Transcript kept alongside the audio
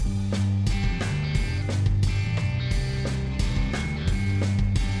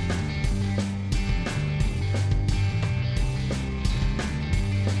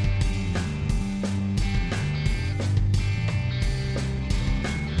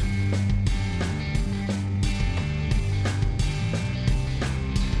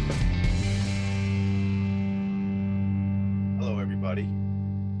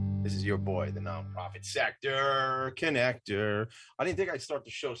is your boy, the Nonprofit Sector Connector. I didn't think I'd start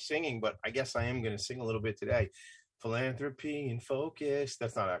the show singing, but I guess I am going to sing a little bit today. Philanthropy and focus.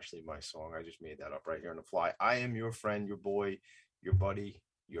 That's not actually my song. I just made that up right here on the fly. I am your friend, your boy, your buddy,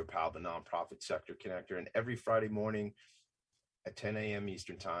 your pal, the Nonprofit Sector Connector. And every Friday morning at 10 a.m.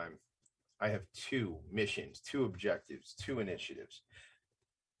 Eastern Time, I have two missions, two objectives, two initiatives.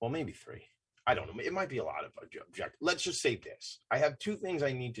 Well, maybe three. I don't know. It might be a lot of objectives. Let's just say this. I have two things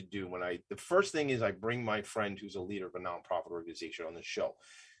I need to do the first thing is I bring my friend who's a leader of a nonprofit organization on the show.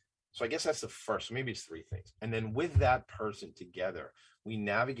 So I guess that's the first, maybe it's three things. And then with that person together, we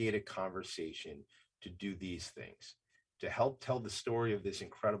navigate a conversation to do these things, to help tell the story of this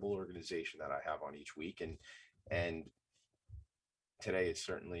incredible organization that I have on each week. And today is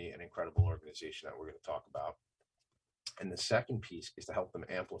certainly an incredible organization that we're going to talk about. And the second piece is to help them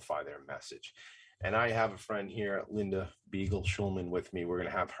amplify their message. And I have a friend here, Linda Beagle Schulman, with me. We're going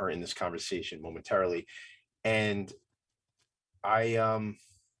to have her in this conversation momentarily. And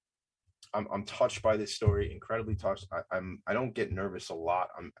I'm touched by this story, incredibly touched. I don't get nervous a lot.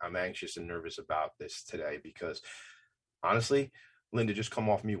 I'm anxious and nervous about this today because honestly, Linda, just come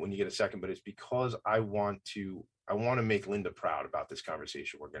off mute when you get a second, but it's because I want to make Linda proud about this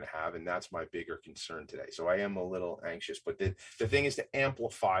conversation we're going to have. And that's my bigger concern today. So I am a little anxious, but the thing is to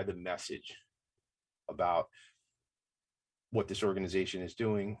amplify the message about what this organization is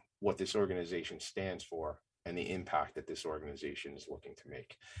doing, what this organization stands for, and the impact that this organization is looking to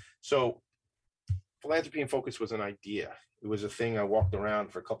make. So Philanthropy and Focus was an idea. It was a thing I walked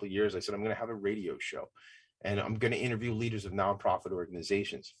around for a couple of years. I said, I'm going to have a radio show and I'm going to interview leaders of nonprofit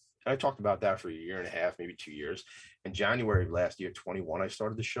organizations. And I talked about that for a year and a half, maybe 2 years. In January of last year, 21, I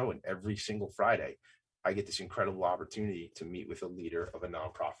started the show. And every single Friday, I get this incredible opportunity to meet with a leader of a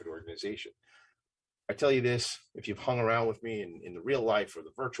nonprofit organization. I tell you this, if you've hung around with me in the real life or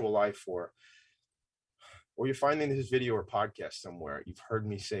the virtual life, or you're finding this video or podcast somewhere, you've heard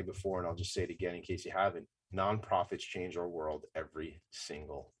me say before, and I'll just say it again in case you haven't, nonprofits change our world every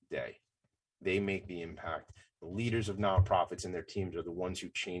single day. They make the impact. The leaders of nonprofits and their teams are the ones who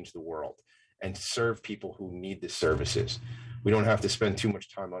change the world and serve people who need the services. We don't have to spend too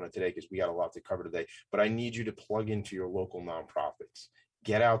much time on it today because we got a lot to cover today, but I need you to plug into your local nonprofits.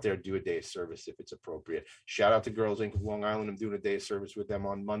 Get out there, do a day of service if it's appropriate. Shout out to Girls Inc. of Long Island. I'm doing a day of service with them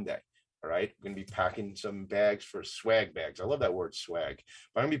on Monday. All right. I'm going to be packing some bags for swag bags. I love that word swag,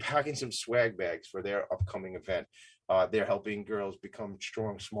 but I'm going to be packing some swag bags for their upcoming event. They're helping girls become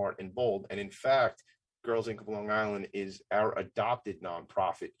strong, smart, and bold. And in fact, Girls Inc. of Long Island is our adopted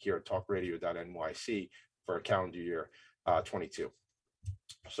nonprofit here at talkradio.nyc for calendar year 22.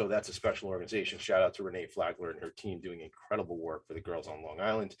 So that's a special organization. Shout out to Renee Flagler and her team doing incredible work for the girls on Long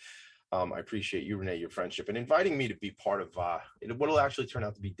Island. I appreciate you, Renee, your friendship, and inviting me to be part of what will actually turn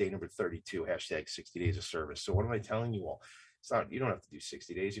out to be day number 32, hashtag 60 days of service. So what am I telling you all? It's not, you don't have to do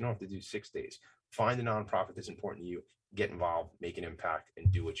 60 days. You don't have to do 6 days. Find a nonprofit that's important to you, get involved, make an impact, and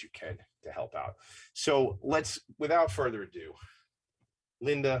do what you can to help out. So without further ado,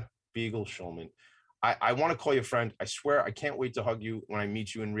 Linda Beagle Schulman. I want to call you a friend. I swear I can't wait to hug you when I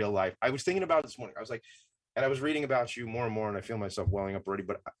meet you in real life. I was thinking about it this morning. I was like, and I was reading about you more and more, and I feel myself welling up already,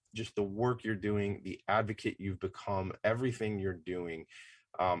 but just the work you're doing, the advocate you've become, everything you're doing.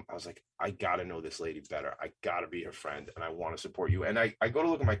 I was like, I got to know this lady better. I got to be her friend, and I want to support you. And I go to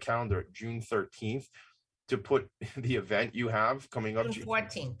look at my calendar, June 13th, to put the event you have coming up. June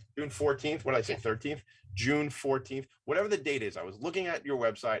 14th. June 14th. What did I say, 13th? June 14th, whatever the date is. I was looking at your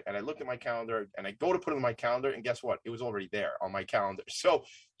website and I looked at my calendar and I go to put it on my calendar and guess what? It was already there on my calendar. So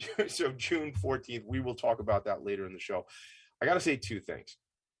June 14th, we will talk about that later in the show. I got to say two things.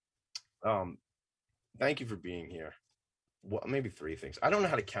 Thank you for being here. Well, maybe three things. I don't know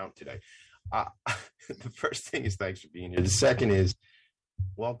how to count today. The first thing is thanks for being here. The second is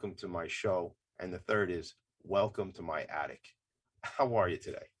welcome to my show. And the third is welcome to my attic. How are you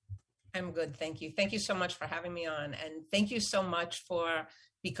today? I'm good. Thank you. Thank you so much for having me on. And thank you so much for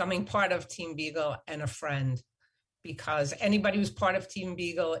becoming part of Team Beagle and a friend, because anybody who's part of Team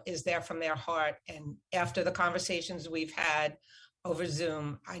Beagle is there from their heart. And after the conversations we've had over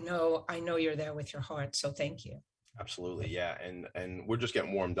Zoom, I know you're there with your heart. So thank you. Absolutely. Yeah. And we're just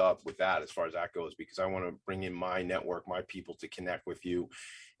getting warmed up with that as far as that goes, because I want to bring in my network, my people to connect with you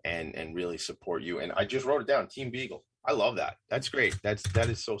and really support you. And I just wrote it down, Team Beagle. I love that. That's great. That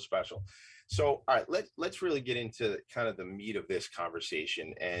is so special. So, all right, let's really get into kind of the meat of this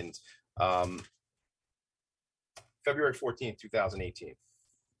conversation. And February 14th, 2018.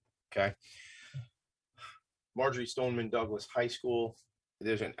 Okay. Marjory Stoneman Douglas High School,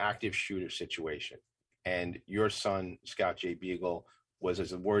 there's an active shooter situation. And your son, Scott J. Beagle, was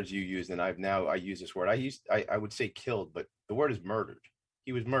as the words you used, and I use this word. I would say killed, but the word is murdered.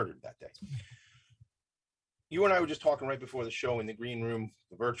 He was murdered that day. You and I were just talking right before the show in the green room,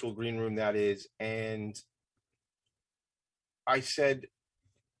 the virtual green room that is, and I said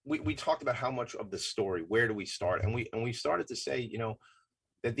we talked about how much of the story, where do we start, and we started to say, you know,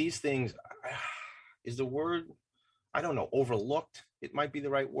 that these things is the word, I don't know, overlooked. It might be the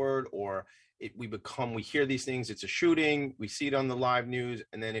right word, or we hear these things. It's a shooting. We see it on the live news,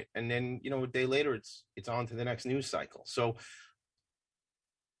 and then you know, a day later, it's on to the next news cycle. So,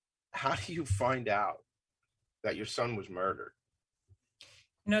 how do you find out that your son was murdered?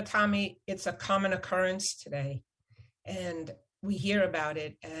 You know, Tommy, it's a common occurrence today, and we hear about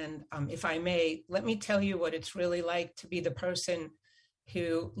it. And if I may, let me tell you what it's really like to be the person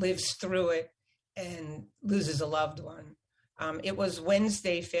who lives through it and loses a loved one. It was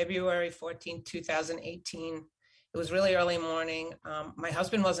Wednesday, February 14, 2018. It was really early morning. My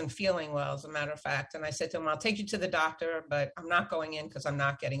husband wasn't feeling well, as a matter of fact. And I said to him, I'll take you to the doctor, but I'm not going in because I'm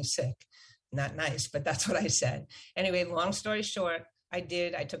not getting sick. Not nice, but that's what I said. Anyway, long story short, I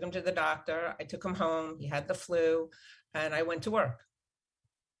did. I took him to the doctor. I took him home. He had the flu, and I went to work.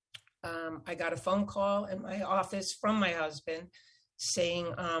 I got a phone call in my office from my husband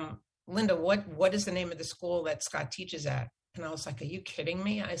saying, Linda, what is the name of the school that Scott teaches at? And I was like, are you kidding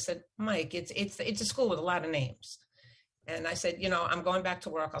me? I said, Mike, it's a school with a lot of names. And I said, you know, I'm going back to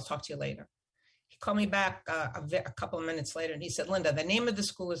work. I'll talk to you later. He called me back a couple of minutes later, and he said, Linda, the name of the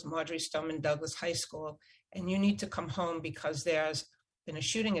school is Marjory Stoneman Douglas High School, and you need to come home because there's been a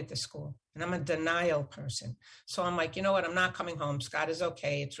shooting at the school. And I'm a denial person. So I'm like, you know what? I'm not coming home. Scott is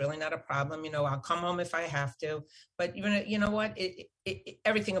okay. It's really not a problem. You know, I'll come home if I have to. But you know what?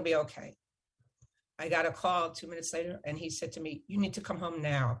 Everything will be okay. I got a call 2 minutes later, and he said to me, you need to come home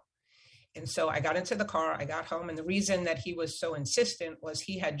now. And so I got into the car, I got home, and the reason that he was so insistent was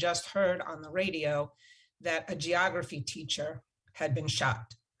he had just heard on the radio that a geography teacher had been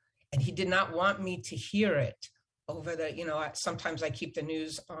shot. And he did not want me to hear it over the, you know, sometimes I keep the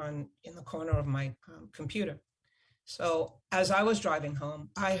news on in the corner of my computer. So as I was driving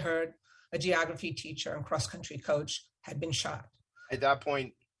home, I heard a geography teacher and cross-country coach had been shot. At that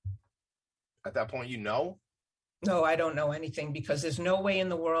point, you know? No, I don't know anything, because there's no way in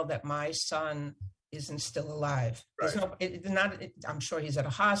the world that my son isn't still alive. Right. I'm sure he's at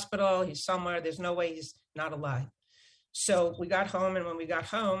a hospital, he's somewhere. There's no way he's not alive. So we got home, and when we got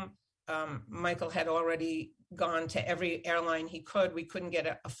home, Michael had already gone to every airline he could. We couldn't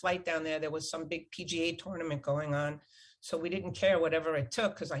get a flight down there. There was some big PGA tournament going on. So we didn't care whatever it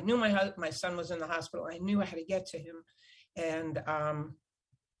took, because I knew my son was in the hospital. I knew how to get to him. And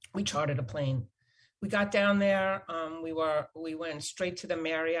we chartered a plane. We got down there. We went straight to the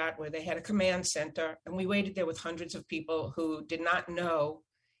Marriott, where they had a command center, and we waited there with hundreds of people who did not know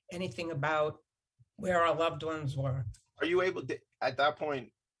anything about where our loved ones were. Are you able to, at that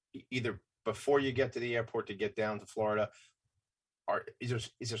point, either before you get to the airport to get down to Florida, is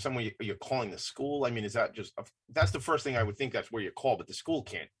there someone you're calling the school? I mean, is that that's the first thing I would think, that's where you call, but the school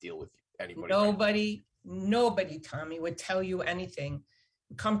can't deal with anybody. Nobody, Tommy, would tell you anything.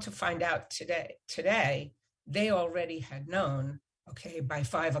 Come to find out today, they already had known, okay, by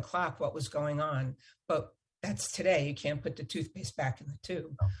 5 o'clock what was going on. But that's today. You can't put the toothpaste back in the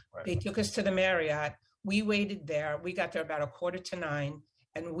tube. Oh, right. They took us to the Marriott. We waited there. We got there about 8:45,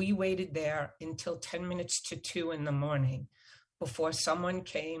 and we waited there until 10 minutes to 2 in the morning before someone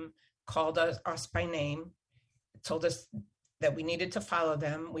came, called us by name, told us that we needed to follow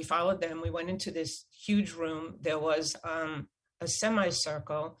them. We followed them. We went into this huge room. There was a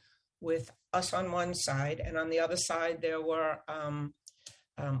semicircle with us on one side, and on the other side there were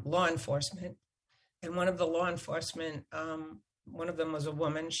law enforcement. And one of the law enforcement, one of them was a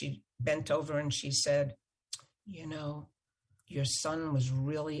woman. She bent over and she said, you know, your son was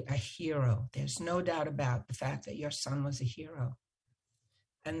really a hero. There's no doubt about the fact that your son was a hero.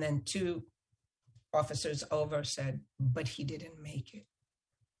 And then 2 officers over said, but he didn't make it.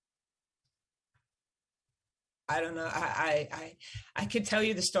 I don't know. I could tell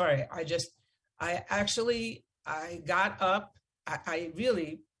you the story. I got up.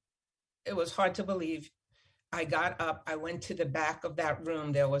 It was hard to believe. I got up. I went to the back of that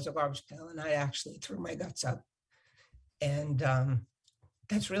room. There was a garbage pail, and I actually threw my guts up. And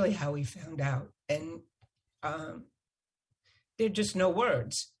that's really how we found out. And there are just no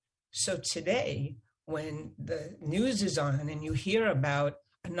words. So today, when the news is on and you hear about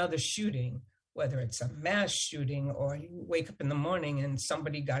another shooting, whether it's a mass shooting or you wake up in the morning and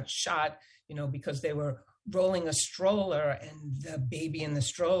somebody got shot, you know, because they were rolling a stroller and the baby in the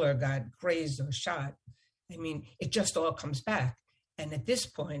stroller got grazed or shot. I mean, it just all comes back. And at this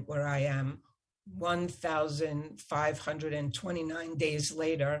point where I am, 1,529 days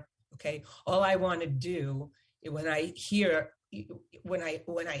later, okay, all I want to do when I hear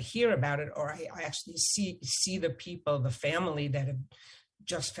about it, or I actually see the people, the family that have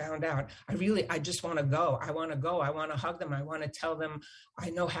just found out, I just want to go. I want to hug them. I want to tell them I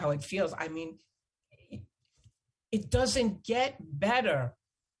know how it feels. I mean, it doesn't get better.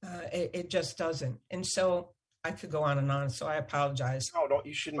 It just doesn't. And so I could go on and on. So I apologize. No, don't.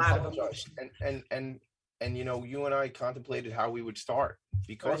 You shouldn't apologize. And you know, you and I contemplated how we would start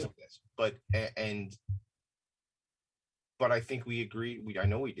because of this, but I think we agreed. I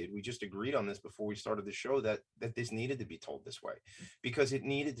know we did. We just agreed on this before we started the show that this needed to be told this way, because it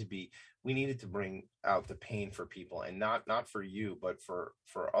needed to be. We needed to bring out the pain for people, and not for you, but for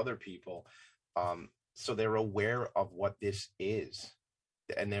other people, so they're aware of what this is,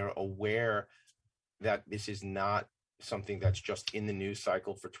 and they're aware that this is not something that's just in the news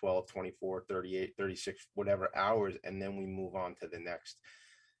cycle for 12, 24, 38, 36, whatever hours, and then we move on to the next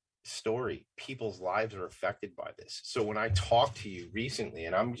story. People's lives are affected by this. So when I talked to you recently,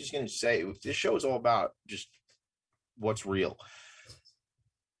 and I'm just going to say, this show is all about just what's real.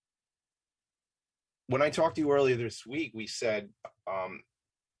 When I talked to you earlier this week, we said,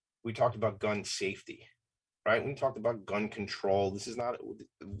 we talked about gun safety, right? We talked about gun control. This is not,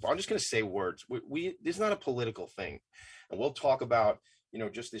 I'm just going to say words. This is not a political thing. And we'll talk about, you know,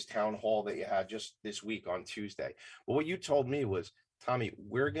 just this town hall that you had just this week on Tuesday. But what you told me was, Tommy,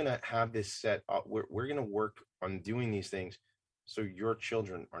 we're going to have this set up. We're going to work on doing these things so your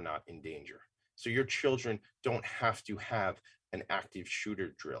children are not in danger. So your children don't have to have an active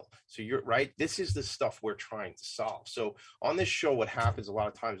shooter drill. So you're right. This is the stuff we're trying to solve. So on this show, what happens a lot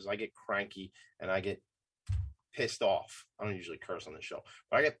of times is I get cranky and I get pissed off. I don't usually curse on the show,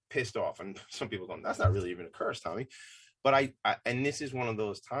 but I get pissed off. And some people go, that's not really even a curse, Tommy. But I and this is one of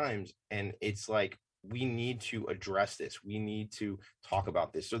those times, and it's like, we need to address this. We need to talk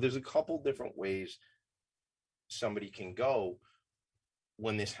about this. So there's a couple different ways somebody can go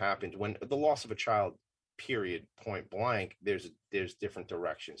when this happens. When the loss of a child, period, point blank, there's different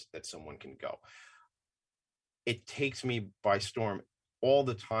directions that someone can go. It takes me by storm all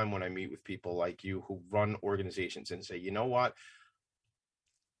the time when I meet with people like you who run organizations and say, you know what?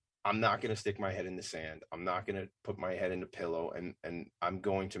 I'm not going to stick my head in the sand. I'm not going to put my head in the pillow, and I'm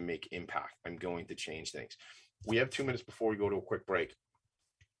going to make impact. I'm going to change things. We have 2 minutes before we go to a quick break.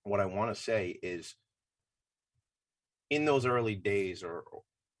 What I want to say is, in those early days, or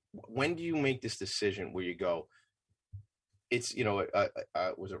when do you make this decision where you go, it's, you know,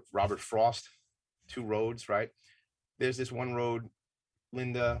 was it Robert Frost, 2 roads, right? There's this one road,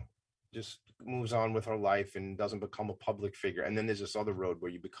 Linda just moves on with her life and doesn't become a public figure. And then there's this other road where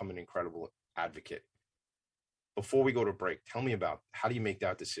you become an incredible advocate. Before we go to break, tell me about, how do you make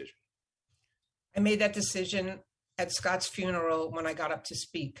that decision? I made that decision at Scott's funeral when I got up to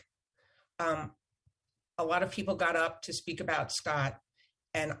speak. A lot of people got up to speak about Scott,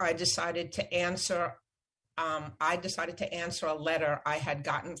 and I decided to answer a letter I had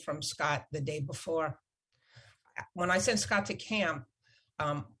gotten from Scott the day before. When I sent Scott to camp,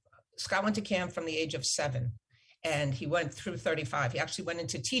 Scott went to camp from the age of 7, and he went through 35. He actually went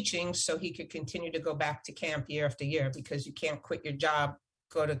into teaching so he could continue to go back to camp year after year, because you can't quit your job,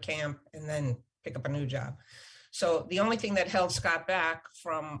 go to camp, and then pick up a new job. So the only thing that held Scott back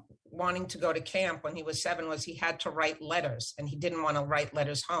from wanting to go to camp when he was 7 was he had to write letters, and he didn't want to write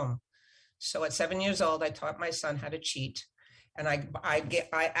letters home. So at 7 years old, I taught my son how to cheat. And I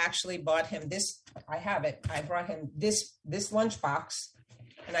actually bought him this. I have it. I brought him this lunchbox,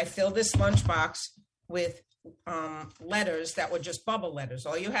 and I filled this lunchbox with letters that were just bubble letters.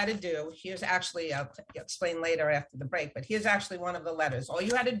 All you had to do, here's actually, I'll explain later after the break, but here's actually one of the letters. All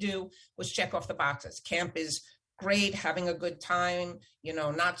you had to do was check off the boxes. Camp is great, having a good time, you know,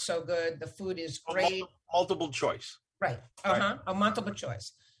 not so good. The food is great. Multiple choice. Right. Right. A multiple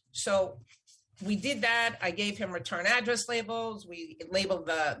choice. So we did that. I gave him return address labels. We labeled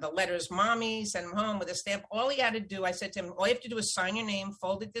the letters mommy, send him home with a stamp. All he had to do, I said to him, all you have to do is sign your name,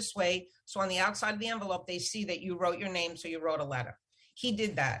 fold it this way. So on the outside of the envelope, they see that you wrote your name, so you wrote a letter. He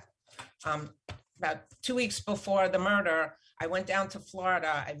did that. About 2 weeks before the murder, I went down to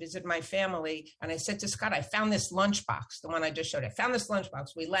Florida. I visited my family, and I said to Scott, I found this lunchbox, the one I just showed. I found this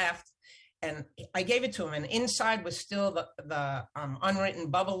lunchbox. We laughed. And I gave it to him, and inside was still the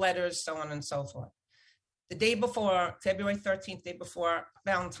unwritten bubble letters, so on and so forth. The day before, February 13th, day before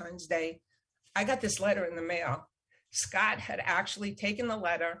Valentine's Day, I got this letter in the mail. Scott had actually taken the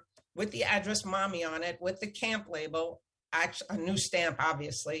letter with the address mommy on it, with the camp label, a new stamp,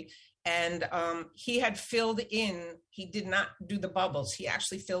 obviously, And he had filled in, he did not do the bubbles. He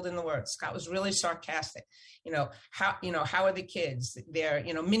actually filled in the words. Scott was really sarcastic. How are the kids? They're,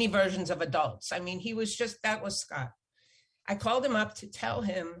 mini versions of adults. I mean, he was just, that was Scott. I called him up to tell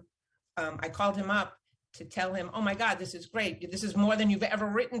him, oh my God, this is great. This is more than you've ever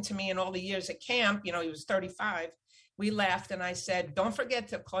written to me in all the years at camp. He was 35. We laughed and I said, don't forget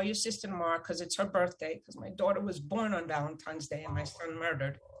to call your sister tomorrow because it's her birthday, because my daughter was born on Valentine's Day and my son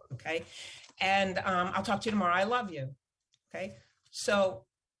murdered. Okay. And I'll talk to you tomorrow. I love you. Okay. So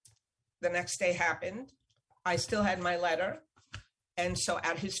the next day happened. I still had my letter. And so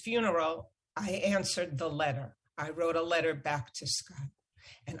at his funeral, I answered the letter. I wrote a letter back to Scott.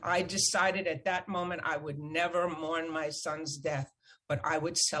 And I decided at that moment, I would never mourn my son's death, but I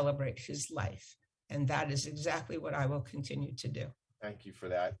would celebrate his life. And that is exactly what I will continue to do. Thank you for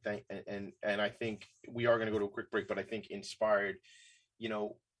that. And I think we are going to go to a quick break, but I think inspired,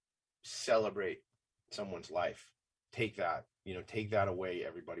 celebrate someone's life. Take that away,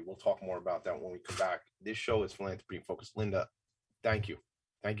 everybody. We'll talk more about that when we come back. This show is philanthropy focused. Linda, thank you.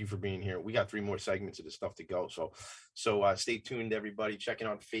 Thank you for being here. We got 3 more segments of this stuff to go. So stay tuned, everybody. Check in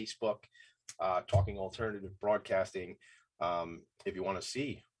on Facebook, Talking Alternative Broadcasting. If you want to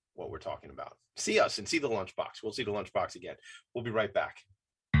see what we're talking about, see us and see the lunchbox. We'll see the lunchbox again. We'll be right back.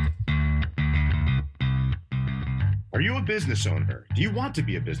 Are you a business owner? Do you want to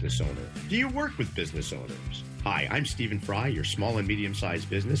be a business owner? Do you work with business owners? Hi, I'm Stephen Fry, your small and medium-sized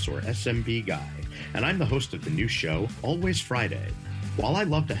business, or SMB guy, and I'm the host of the new show, Always Friday. While I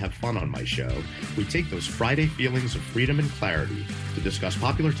love to have fun on my show, we take those Friday feelings of freedom and clarity to discuss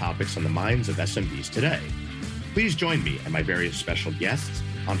popular topics on the minds of SMBs today. Please join me and my various special guests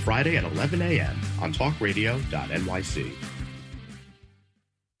on Friday at 11 a.m. on talkradio.nyc.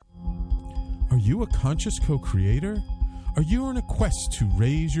 Are you a conscious co-creator? Are you on a quest to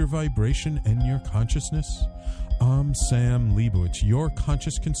raise your vibration and your consciousness? I'm Sam Leibowitz, your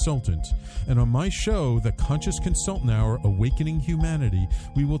conscious consultant, and on my show, The Conscious Consultant Hour, Awakening Humanity,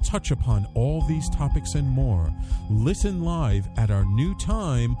 we will touch upon all these topics and more. Listen live at our new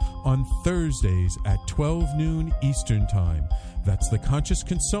time on Thursdays at 12 noon Eastern Time. That's The Conscious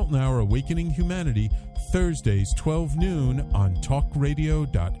Consultant Hour, Awakening Humanity, Thursdays, 12 noon on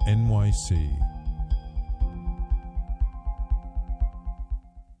talkradio.nyc.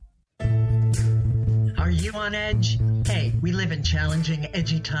 Are you on edge? Hey, we live in challenging,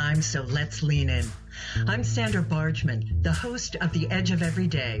 edgy times, so let's lean in. I'm Sandra Bargman, the host of The Edge of Every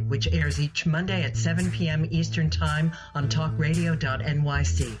Day, which airs each Monday at 7 p.m. Eastern Time on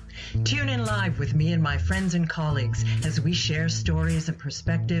talkradio.nyc. Tune in live with me and my friends and colleagues as we share stories and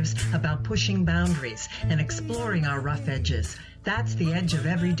perspectives about pushing boundaries and exploring our rough edges. That's The Edge of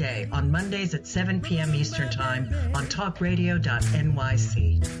Every Day on Mondays at 7 p.m. Eastern Time on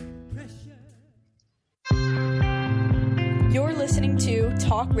talkradio.nyc. You're listening to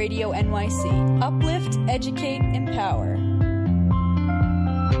Talk Radio NYC. Uplift, educate, empower.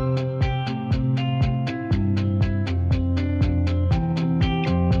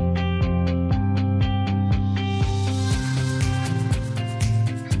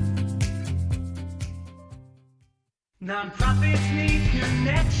 Nonprofits need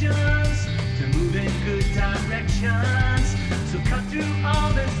connections to move in good directions. So cut through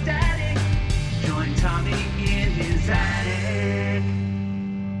all the static. Join Tommy in his attic.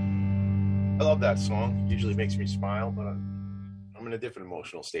 I love that song. Usually makes me smile, but I'm in a different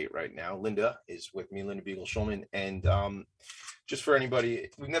emotional state right now. Linda is with me, Linda Beagle-Schulman. And just for anybody,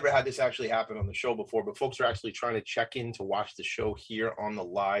 we've never had this actually happen on the show before, but folks are actually trying to check in to watch the show here on the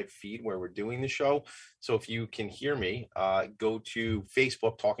live feed where we're doing the show. So if you can hear me, go to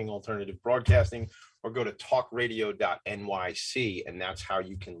Facebook, Talking Alternative Broadcasting, or go to talkradio.nyc, and that's how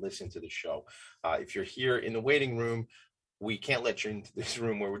you can listen to the show. If you're here in the waiting room, we can't let you into this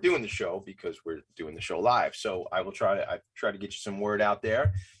room where we're doing the show because we're doing the show live. So I try to get you some word out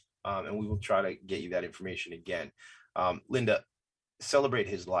there, and we will try to get you that information again. Linda, celebrate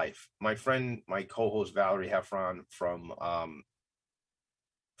his life. My friend, my co-host Valerie Heffron from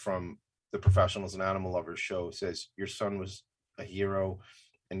the Professionals and Animal Lovers show says, your son was a hero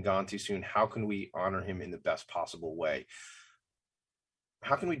and gone too soon. How can we honor him in the best possible way?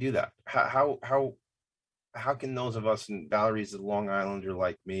 How can we do that? How can those of us, and Valerie's a Long Islander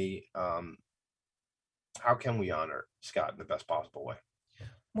like me, how can we honor Scott in the best possible way?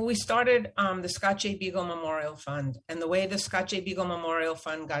 Well, we started the Scott J. Beagle Memorial Fund. And the way the Scott J. Beagle Memorial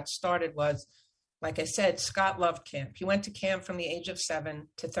Fund got started was, like I said, Scott loved camp. He went to camp from the age of 7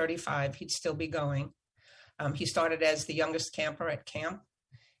 to 35. He'd still be going. He started as the youngest camper at camp.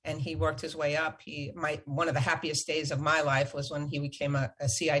 and he worked his way up. One of the happiest days of my life was when he became a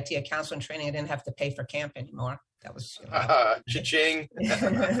CIT, a counselor in training. I didn't have to pay for camp anymore. That was cha-ching.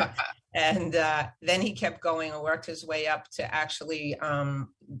 And then he kept going and worked his way up to actually,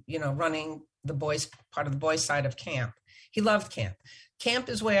 running the boys, part of the boys' side of camp. He loved camp. Camp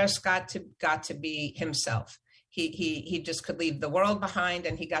is where Scott got to be himself. He just could leave the world behind,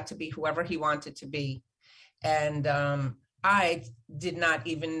 and he got to be whoever he wanted to be. And I did not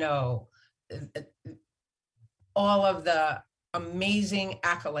even know all of the amazing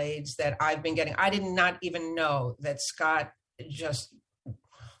accolades that I've been getting. I did not even know that Scott just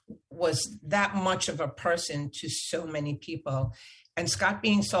was that much of a person to so many people. And Scott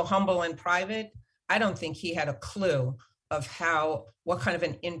being so humble and private, I don't think he had a clue of what kind of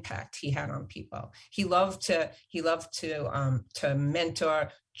an impact he had on people. He loved to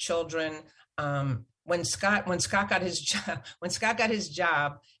mentor children. When Scott got his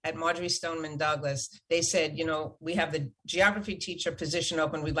job at Marjory Stoneman Douglas, they said, we have the geography teacher position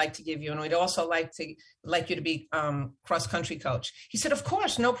open. We'd like to give you, and we'd also like you to be cross country coach. He said, of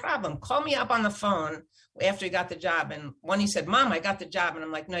course, no problem. Call me up on the phone after he got the job. And when he said, Mom, I got the job. And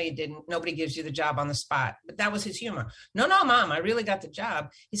I'm like, no, you didn't. Nobody gives you the job on the spot. But that was his humor. No, Mom, I really got the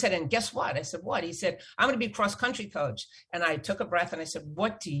job. He said, and guess what? I said, what? He said, I'm going to be cross country coach. And I took a breath and I said,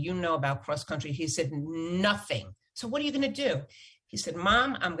 what do you know about cross country? He said, nothing. So what are you going to do? He said,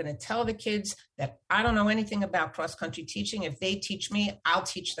 Mom, I'm going to tell the kids that I don't know anything about cross country teaching. If they teach me, I'll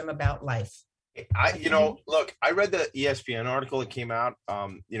teach them about life. Look, I read the ESPN article that came out,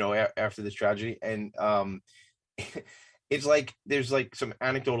 after this tragedy, and it's like there's like some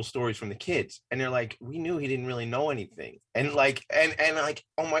anecdotal stories from the kids, and they're like, we knew he didn't really know anything, and like, and like,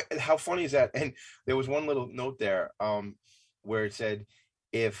 oh my, how funny is that? And there was one little note there, where it said,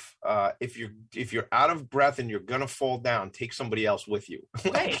 if you're out of breath and you're gonna fall down, take somebody else with you.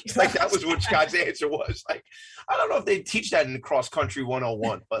 like that was what Scott's answer was. Like, I don't know if they teach that in the cross country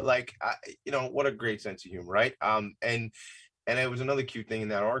 101, but like, what a great sense of humor, right? And it was another cute thing in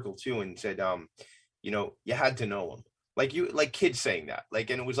that article too, and said, you had to know him. Like kids saying that, and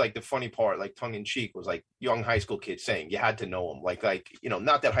it was like the funny part, like tongue in cheek, was like young high school kids saying you had to know him. Like,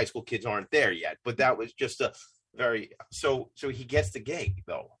 not that high school kids aren't there yet, but that was just a very, so he gets the gig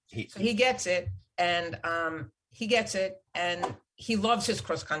though. He gets it, and he loves his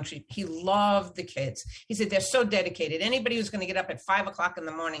cross country. He loved the kids. He said they're so dedicated. Anybody who's going to get up at 5 o'clock in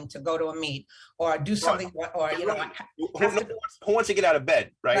the morning to go to a meet or do something, or who wants to get out of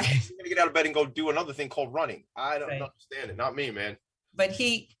bed, right? He's going to get out of bed and go do another thing called running. I don't understand it. Not me, man. But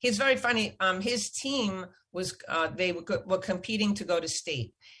he's very funny. His team was they were competing to go to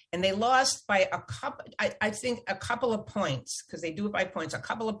state, and they lost by I think a couple of points, because they do it by points, a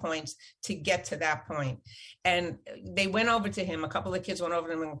couple of points to get to that point. And they went over to him. A couple of kids went over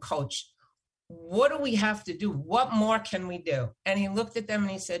to him and, Coach, what do we have to do? What more can we do? And he looked at them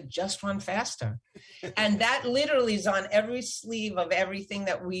and he said, just run faster. And that literally is on every sleeve of everything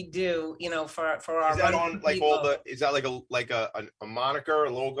that we do, for our. Is that on like is that like a moniker, a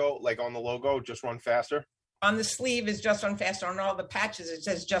logo, like on the logo, just run faster? On the sleeve is just run faster. On all the patches, it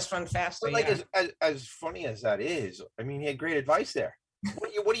says just run faster. But as funny as that is, I mean, he had great advice there.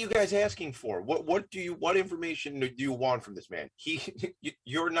 What are you guys asking for? What information do you want from this man?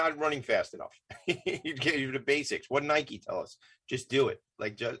 You're not running fast enough. You give you the basics. What Nike tell us? Just do it.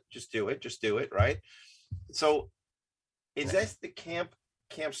 Like just do it. Right. So is that the Camp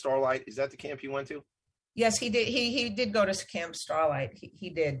Starlight? Is that the camp you went to? Yes, he did. He did go to Camp Starlight. He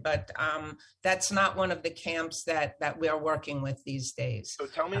did, but that's not one of the camps that we are working with these days. So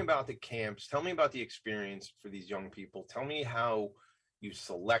tell me about the camps. Tell me about the experience for these young people. Tell me how you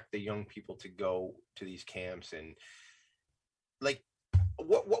select the young people to go to these camps, and like,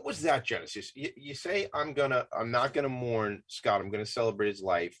 what was that genesis? You say, I'm not gonna mourn Scott. I'm gonna celebrate his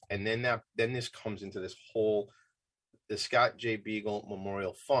life, and then this comes into this whole the Scott J. Beagle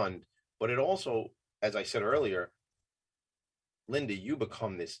Memorial Fund, but it also, as I said earlier, Linda, you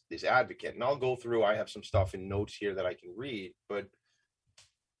become this advocate, and I'll go through. I have some stuff in notes here that I can read, but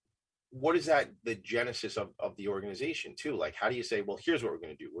what is the genesis of the organization too? Like, how do you say, well, here's what we're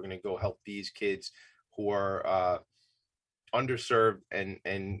going to do. We're going to go help these kids who are underserved and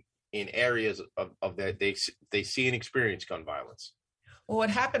in areas of that they see and experience gun violence. Well, what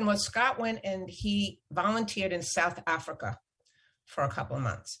happened was Scott went and he volunteered in South Africa for a couple of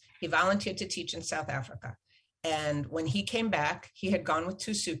months. He volunteered to teach in South Africa. And when he came back, he had gone with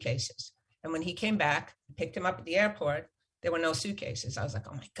 2 suitcases. And when he came back, picked him up at the airport, there were no suitcases. I was like,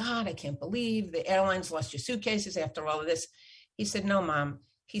 oh my God, I can't believe the airlines lost your suitcases after all of this. He said, no, Mom.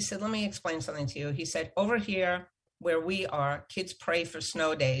 He said, let me explain something to you. He said, over here, where we are, kids pray for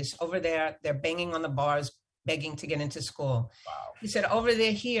snow days. Over there, they're banging on the bars, begging to get into school. Wow. He said, over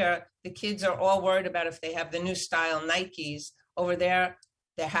there, here, the kids are all worried about if they have the new style Nikes. Over there,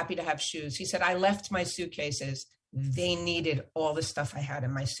 they're happy to have shoes. He said, I left my suitcases. They needed all the stuff I had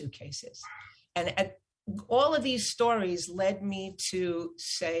in my suitcases. And all of these stories led me to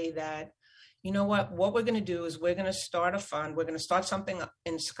say that, you know what we're going to do is we're going to start a fund. We're going to start something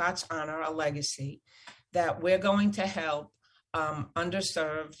in Scott's honor, a legacy, that we're going to help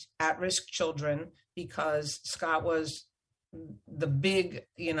underserved, at-risk children, because Scott was the big,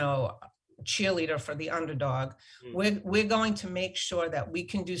 cheerleader for the underdog. We're going to make sure that we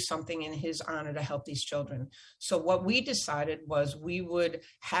can do something in his honor to help these children. So what we decided was we would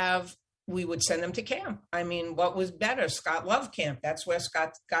send them to camp. I mean, what was better? Scott loved camp. That's where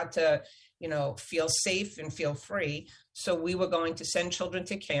Scott got to, feel safe and feel free. So we were going to send children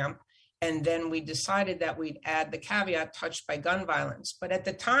to camp. And then we decided that we'd add the caveat, touched by gun violence. But at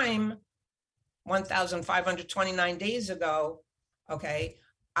the time, 1,529 days ago, okay,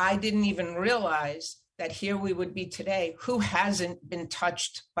 I didn't even realize that here we would be today. Who hasn't been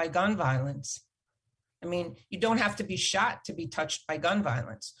touched by gun violence? I mean, you don't have to be shot to be touched by gun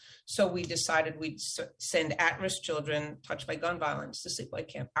violence. So we decided we'd send at-risk children touched by gun violence to sleepaway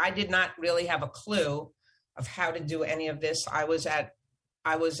camp. I did not really have a clue of how to do any of this. I was at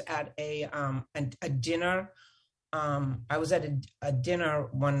a dinner. I was at a dinner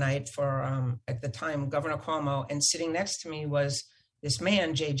one night for, at the time, Governor Cuomo, and sitting next to me was this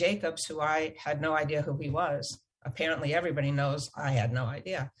man, Jay Jacobs, who I had no idea who he was. Apparently everybody knows I had no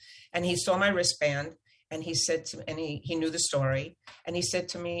idea. And he saw my wristband, and he said to me, and he knew the story, and he said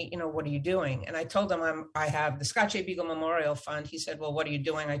to me, what are you doing? And I told him I have the Scott J. Beagle Memorial Fund. He said, well, what are you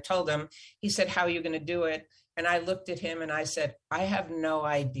doing? I told him. He said, how are you going to do it? And I looked at him and I said, I have no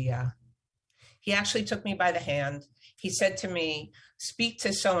idea. He actually took me by the hand. He said to me, speak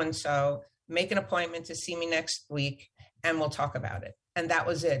to so-and-so, make an appointment to see me next week, and we'll talk about it. And that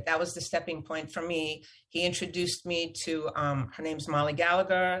was it. That was the stepping point for me. He introduced me to, her name's Molly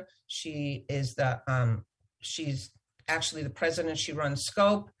Gallagher. She is she's actually the president. She runs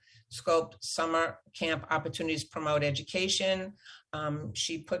Scope Summer Camp Opportunities Promote Education.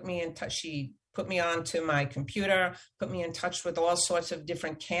 She put me in touch. She put me onto my computer, put me in touch with all sorts of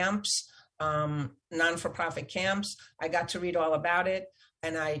different camps, non-for-profit camps. I got to read all about it.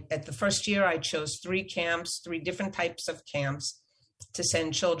 And at the first year, I chose 3 camps, 3 different types of camps to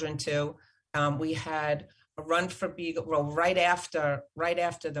send children to. We had a Run for Beagle. Well, right after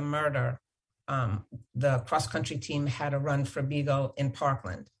the murder, the cross-country team had a Run for Beagle in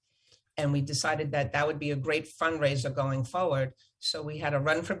Parkland. And we decided that would be a great fundraiser going forward. So we had a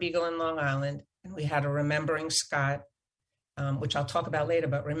Run for Beagle in Long Island, and we had a Remembering Scott, which I'll talk about later.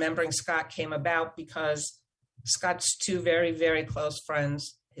 But Remembering Scott came about because Scott's 2 very, very close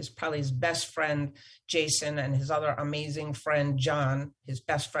friends, probably his best friend, Jason, and his other amazing friend, John, his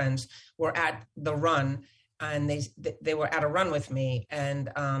best friends, were at the run. And they were at a run with me and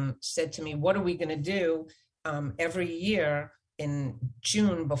said to me, what are we going to do every year in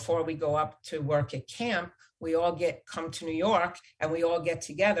June before we go up to work at camp? We all come to New York and we all get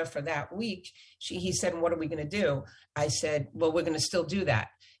together for that week. He said, what are we going to do? I said, well, we're going to still do that.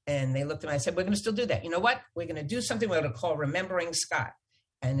 And they looked at me, I said, we're going to still do that. You know what? We're going to do something we're going to call Remembering Scott.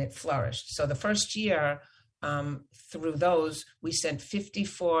 And it flourished. So the first year, through those, we sent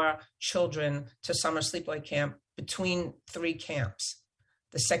 54 children to summer sleepaway camp between 3 camps.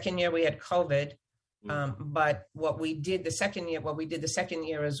 The second year we had COVID, but what we did the second year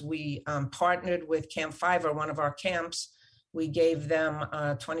is we partnered with Camp Fiverr, one of our camps. We gave them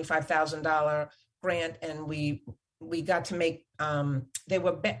a $25,000 grant, and we got to make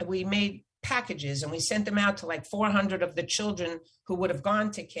we made packages, and we sent them out to like 400 of the children who would have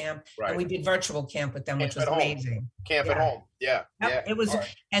gone to camp. Right. And we did virtual camp with them, which was amazing. Camp at home. Yeah. Yep, it was.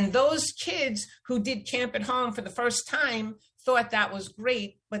 Right. And those kids who did camp at home for the first time thought that was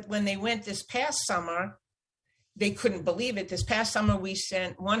great. But when they went this past summer, they couldn't believe it. This past summer, we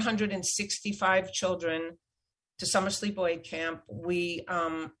sent 165 children to summer sleepaway camp. We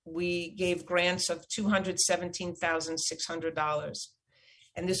gave grants of $217,600.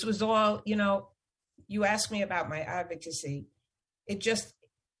 And this was all, you asked me about my advocacy.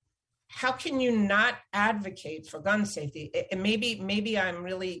 How can you not advocate for gun safety? And maybe I'm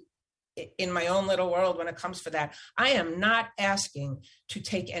really in my own little world when it comes for that. I am not asking to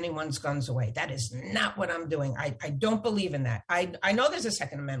take anyone's guns away. That is not what I'm doing. I don't believe in that. I know there's a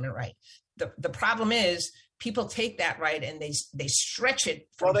Second Amendment right. The problem is people take that right and they stretch it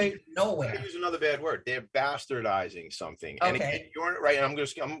from nowhere. Use another bad word. They're bastardizing something. And again, you're right. I'm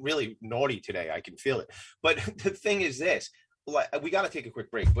really naughty today. I can feel it. But the thing is this: we got to take a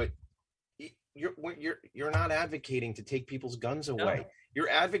quick break. But you're not advocating to take people's guns away. No. You're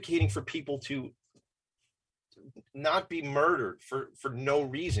advocating for people to not be murdered for no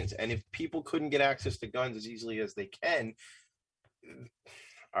reasons. And if people couldn't get access to guns as easily as they can,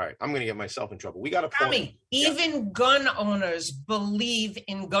 all right, I'm going to get myself in trouble. We got to Tommy, even gun owners believe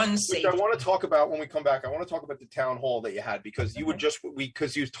in gun safety. Which I want to talk about when we come back. I want to talk about the town hall that you had, because you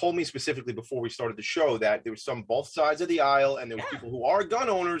because you told me specifically before we started the show that there was some both sides of the aisle, and there were people who are gun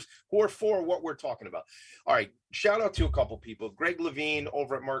owners who are for what we're talking about. All right, shout out to a couple people. Greg Levine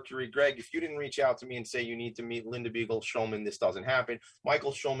over at Mercury. Greg, if you didn't reach out to me and say you need to meet Linda Beagle Schulman, this doesn't happen.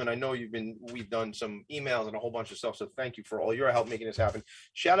 Michael Schulman, I know we've done some emails and a whole bunch of stuff, so thank you for all your help making this happen.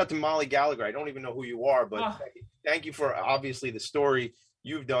 Shout out to Molly Gallagher. I don't even know who you are, but thank you for obviously the story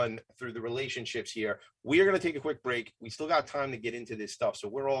you've done through the relationships here. We are going to take a quick break. We still got time to get into this stuff, so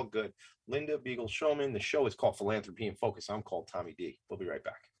we're all good. Linda Beagle Schulman. The show is called Philanthropy in Focus. I'm called Tommy D. We'll be right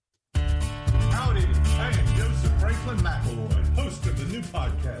back. Howdy, I am Joseph Franklin McElroy, host of the new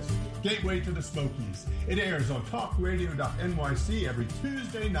podcast, Gateway to the Smokies. It airs on talkradio.nyc every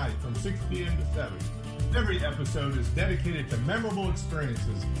Tuesday night from 6 p.m. to 7. Every episode is dedicated to memorable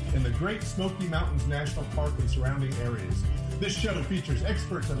experiences in the Great Smoky Mountains National Park and surrounding areas. This show features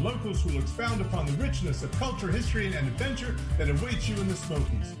experts and locals who will expound upon the richness of culture, history, and adventure that awaits you in the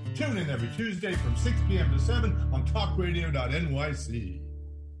Smokies. Tune in every Tuesday from 6 p.m. to 7 on talkradio.nyc.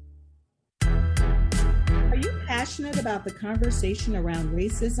 Are you passionate about the conversation around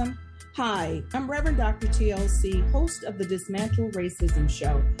racism? Hi, I'm Reverend Dr. TLC, host of the Dismantle Racism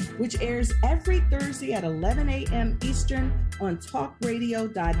Show, which airs every Thursday at 11 a.m. Eastern on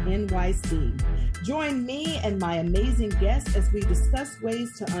talkradio.nyc. Join me and my amazing guests as we discuss ways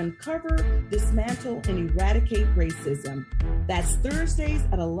to uncover, dismantle, and eradicate racism. That's Thursdays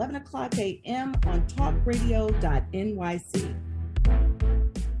at 11 o'clock a.m. on talkradio.nyc.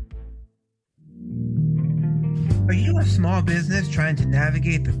 Are you a small business trying to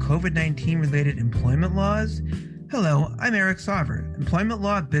navigate the COVID-19 related employment laws? Hello, I'm Eric Sauver, employment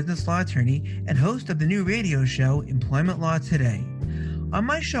law, business law attorney, and host of the new radio show, Employment Law Today. On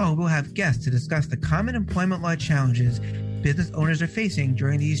my show, we'll have guests to discuss the common employment law challenges business owners are facing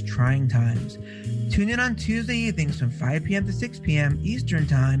during these trying times. Tune in on Tuesday evenings from 5 p.m. to 6 p.m. Eastern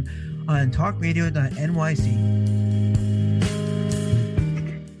Time on talkradio.nyc.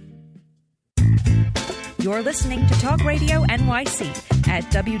 You're listening to Talk Radio NYC at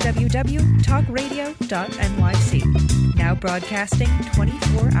www.talkradio.nyc. Now broadcasting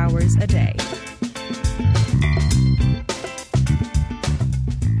 24 hours a day.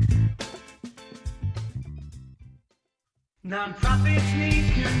 Nonprofits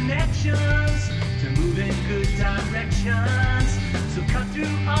need connections to move in good directions. So cut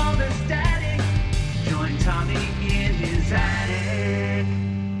through all the static. Join Tommy in his attic.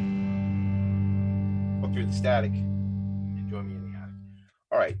 Through the static and join me in the attic.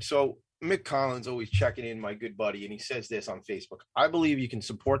 All right, so Mick Collins always checking in, my good buddy, and he says this on Facebook: I believe you can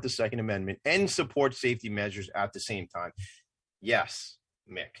support the Second Amendment and support safety measures at the same time. Yes,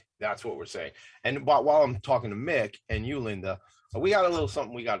 Mick, that's what we're saying. And while I'm talking to Mick and you, Linda, we got a little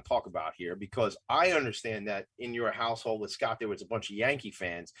something we got to talk about here, because I understand that in your household with Scott there was a bunch of Yankee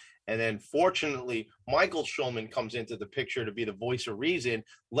fans, and then fortunately Michael Schulman comes into the picture to be the voice of reason.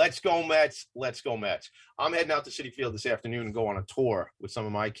 Let's go Mets, let's go Mets. I'm heading out to Citi Field this afternoon and go on a tour with some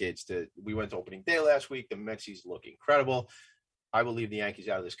of my kids. We went to opening day last week. The Metsies look incredible. I will leave the Yankees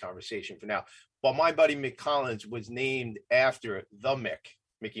out of this conversation for now. But my buddy Mick Collins was named after the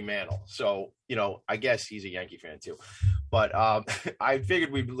Mickey Mantle. So, I guess he's a Yankee fan too. But I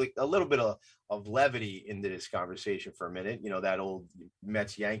figured we'd like a little bit of levity into this conversation for a minute. That old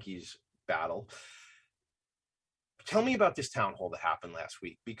Mets-Yankees battle. Tell me about this town hall that happened last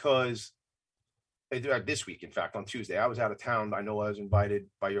week, because this week, in fact, on Tuesday, I was out of town. I know I was invited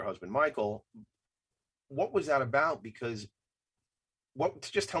by your husband, Michael. What was that about? Because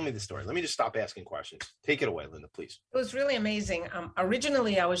just tell me the story. Let me just stop asking questions. Take it away, Linda, please. It was really amazing.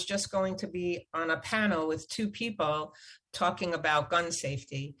 Originally, I was just going to be on a panel with two people talking about gun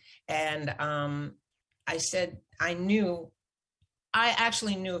safety. And I said, I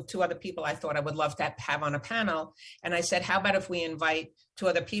actually knew of two other people I thought I would love to have on a panel. And I said, how about if we invite two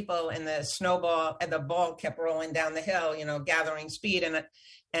other people? And the ball kept rolling down the hill, gathering speed.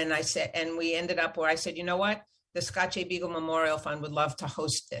 And I said, and we ended up where I said, you know what? The Scott J. Beagle Memorial Fund would love to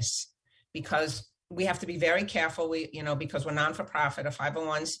host this, because we have to be very careful. Because we're non-for-profit, a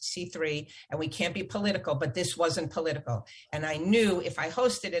 501c3, and we can't be political, but this wasn't political. And I knew if I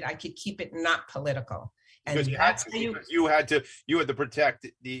hosted it, I could keep it not political. And because you had to protect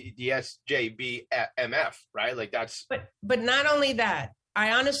the SJBMF, right? Like that's. But not only that,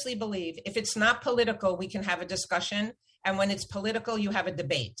 I honestly believe if it's not political, we can have a discussion. And when it's political, you have a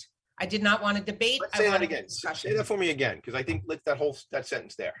debate. I did not want to debate. Let's say that again. Say that for me again, because I think that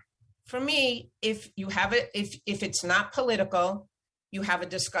sentence there. For me, if it's not political, you have a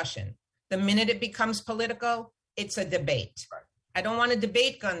discussion. The minute it becomes political, it's a debate. Right. I don't want to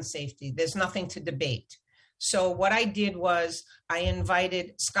debate gun safety. There's nothing to debate. So what I did was I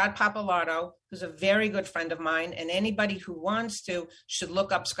invited Scott Pappalardo, who's a very good friend of mine, and anybody who wants to should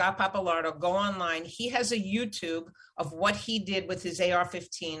look up Scott Pappalardo, go online. He has a YouTube of what he did with his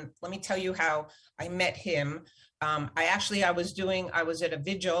AR-15. Let me tell you how I met him. I was at a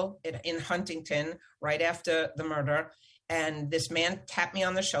vigil in Huntington right after the murder, and this man tapped me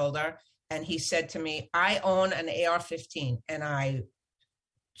on the shoulder and he said to me, I own an AR-15. And I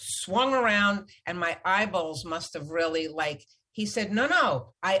swung around and my eyeballs must have really he said,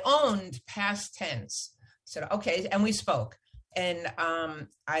 no, I owned past tense. I said, okay. And we spoke. And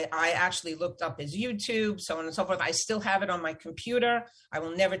I actually looked up his YouTube, so on and so forth. I still have it on my computer. I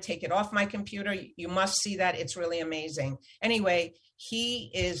will never take it off my computer. You must see that. It's really amazing. Anyway,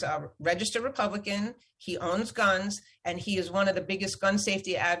 he is a registered Republican. He owns guns, and he is one of the biggest gun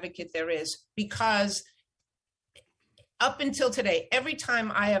safety advocates there is, because up until today, every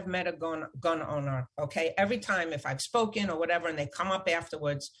time I have met a gun owner, okay, every time if I've spoken or whatever, and they come up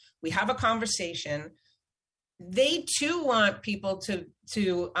afterwards, we have a conversation. They too want people to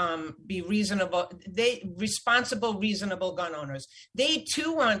be reasonable. Responsible, reasonable gun owners. They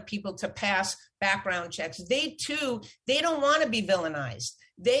too want people to pass background checks. They don't want to be villainized.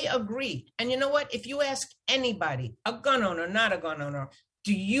 They agree. And you know what? If you ask anybody, a gun owner, not a gun owner,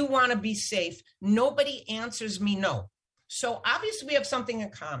 do you want to be safe? Nobody answers me no. So obviously we have something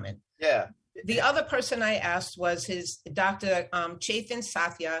in common. Yeah. The other person I asked was his Dr. Chetan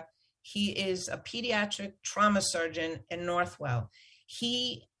Sathya. He is a pediatric trauma surgeon in Northwell.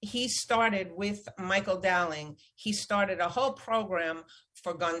 He started with Michael Dowling. He started a whole program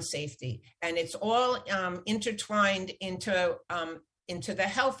for gun safety, and it's all intertwined into the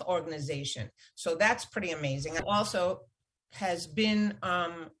health organization. So that's pretty amazing. Also has been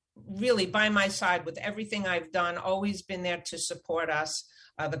really by my side with everything I've done, always been there to support us,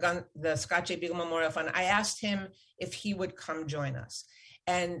 the Scott J. Beagle Memorial Fund. I asked him if he would come join us.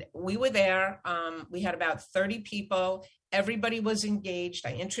 And we were there. We had about 30 people. Everybody was engaged.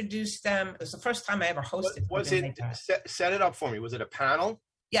 I introduced them. It was the first time I ever hosted. Set it up for me. Was it a panel?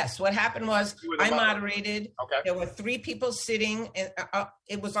 Yes. What happened was I moderated. Okay. There were 3 people sitting.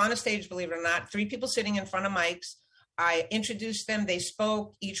 It was on a stage, believe it or not. 3 people sitting in front of mics. I introduced them. They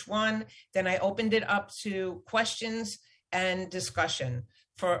spoke, each one. Then I opened it up to questions and discussion.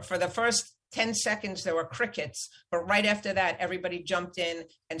 For the first 10 seconds, there were crickets, but right after that, everybody jumped in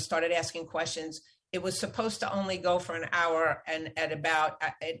and started asking questions. It was supposed to only go for an hour, and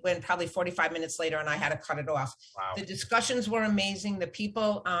it went probably 45 minutes later, and I had to cut it off. Wow. The discussions were amazing. The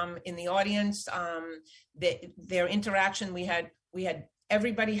people in the audience, their interaction,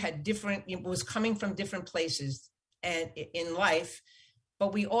 everybody had different, it was coming from different places and in life,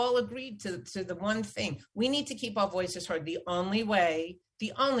 but we all agreed to the one thing. We need to keep our voices heard. The only way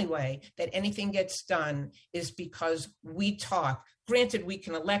that anything gets done is because we talk. Granted, we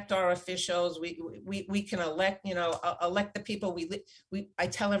can elect our officials. We can elect the people. I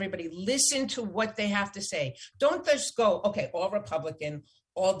tell everybody, listen to what they have to say. Don't just go, okay, all Republican,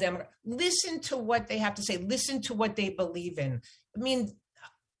 all Democrat. Listen to what they have to say. Listen to what they believe in. I mean,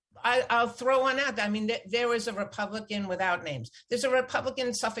 I'll throw one out. I mean, there was a Republican without names. There's a Republican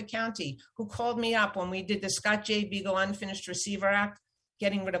in Suffolk County who called me up when we did the Scott J. Beagle Unfinished Receiver Act,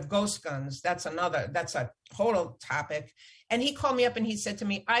 getting rid of ghost guns. That's a total topic. And he called me up and he said to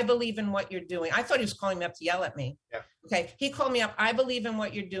me, I believe in what you're doing. I thought he was calling me up to yell at me. Yeah. Okay. He called me up. I believe in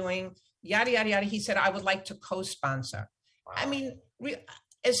what you're doing. Yada, yada, yada. He said, I would like to co-sponsor. Wow. I mean,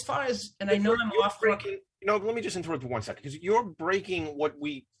 as far as, and I know I'm off. Let me just interrupt for 1 second, because you're breaking what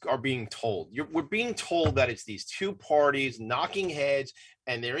we are being told. We're being told that it's these 2 parties knocking heads,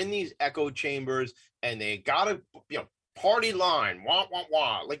 and they're in these echo chambers, and they gotta, party line, wah, wah,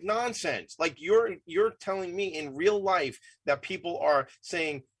 wah, like nonsense. Like you're telling me in real life that people are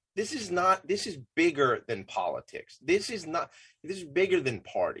saying, this is bigger than politics. This is bigger than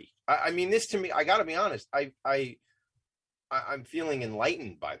party. I mean, this to me, I gotta be honest, I'm feeling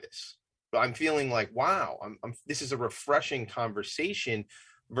enlightened by this. I'm feeling like, wow, this is a refreshing conversation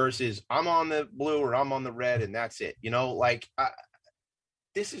versus I'm on the blue or I'm on the red and that's it. Like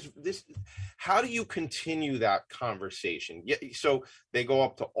this. How do you continue that conversation? Yeah, so they go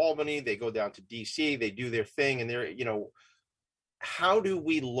up to Albany, they go down to DC, they do their thing, and they're, how do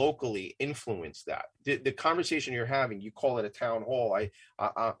we locally influence that? The conversation you're having, you call it a town hall.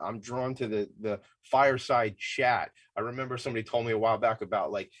 I'm drawn to the fireside chat. I remember somebody told me a while back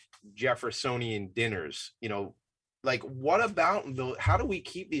about like Jeffersonian dinners, like what about how do we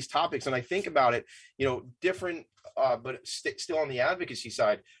keep these topics? And I think about it, different, but still on the advocacy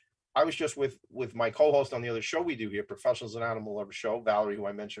side. I was just with my co-host on the other show we do here, Professionals in Animal Lover Show, Valerie, who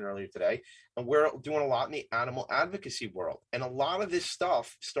I mentioned earlier today. And we're doing a lot in the animal advocacy world. And a lot of this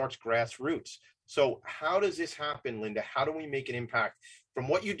stuff starts grassroots. So how does this happen, Linda? How do we make an impact from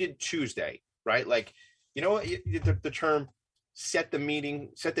what you did Tuesday, right? Like, the term set the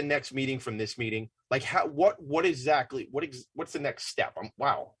next meeting from this meeting. Like what's the next step?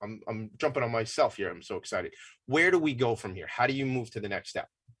 I'm jumping on myself here. I'm so excited. Where do we go from here? How do you move to the next step?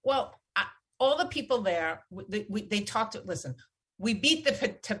 Well, all the people there, they talked to, listen, we beat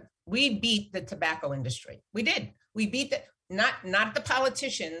the tobacco industry. We did. We beat not the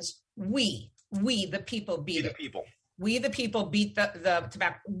politicians. We the people beat it. We the people beat the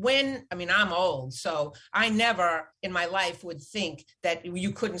tobacco. I'm old, so I never in my life would think that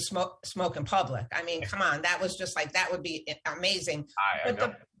you couldn't smoke in public. I mean, come on, that was just like, that would be amazing.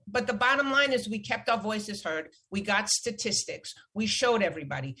 But the bottom line is we kept our voices heard. We got statistics. We showed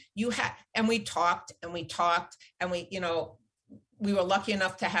everybody. And we talked and we talked and we were lucky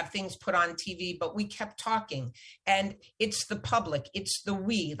enough to have things put on TV, but we kept talking. And it's the public, it's the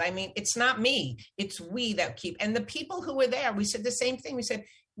we. I mean, it's not me, it's we that keep. And the people who were there, we said the same thing. We said,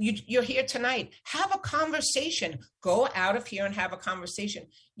 you're here tonight. Have a conversation. Go out of here and have a conversation.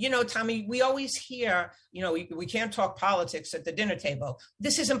 Tommy, we always hear, we can't talk politics at the dinner table.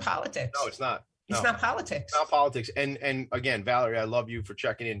 This isn't politics. No, it's not. It's not politics. It's not politics. And again, Valerie, I love you for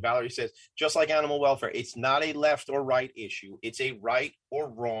checking in. Valerie says, just like animal welfare, it's not a left or right issue. It's a right or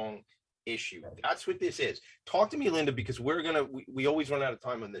wrong issue. That's what this is. Talk to me, Linda, because we always run out of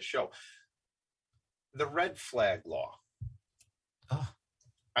time on this show. The red flag law. Oh.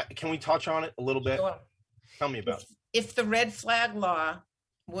 Can we touch on it a little bit? Sure. Tell me about it. If the red flag law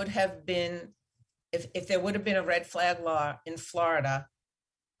would have been, if there would have been a red flag law in Florida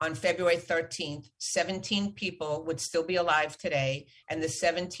on February 13th, 17 people would still be alive today, and the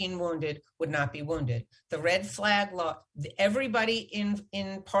 17 wounded would not be wounded. The red flag law, everybody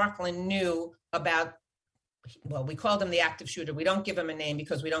in Parkland knew about, well, we called him the active shooter. We don't give him a name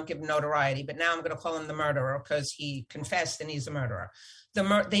because we don't give him notoriety, but now I'm going to call him the murderer because he confessed and he's a murderer.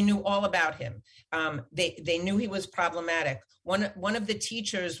 They knew all about him. They knew he was problematic. One of the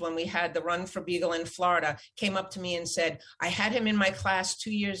teachers, when we had the Run for Beagle in Florida, came up to me and said, I had him in my class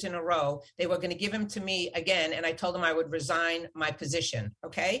 2 years in a row. They were going to give him to me again, and I told him I would resign my position,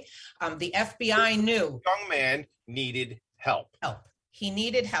 okay? The FBI knew. The young man needed help. He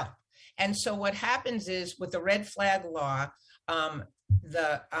needed help. And so what happens is with the red flag law,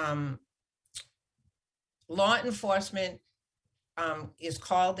 the law enforcement is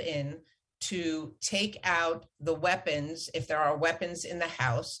called in to take out the weapons, if there are weapons in the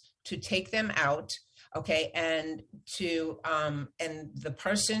house, to take them out, okay, and the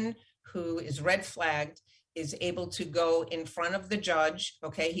person who is red flagged is able to go in front of the judge,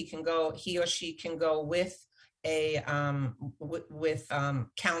 okay, he or she can go with a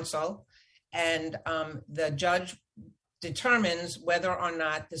counsel, and the judge determines whether or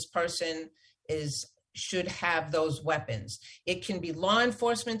not this person should have those weapons. It can be law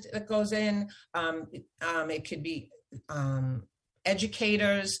enforcement that goes in. It could be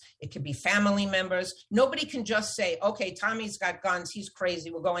educators. It could be family members. Nobody can just say, okay, Tommy's got guns. He's crazy.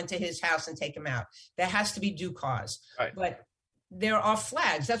 We'll go into his house and take him out. There has to be due cause. Right. But there are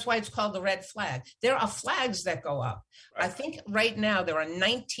flags. That's why it's called the red flag. There are flags that go up. Right. I think right now there are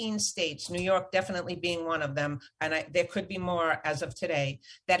 19 states, New York definitely being one of them, and there could be more as of today,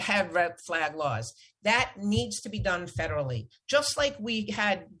 that have red flag laws. That needs to be done federally. Just like we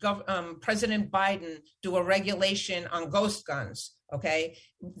had President Biden do a regulation on ghost guns, okay?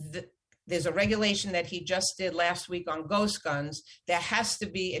 There's a regulation that he just did last week on ghost guns. There has to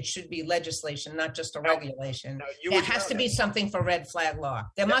be, it should be legislation, not just a regulation. There has to be something for red flag law.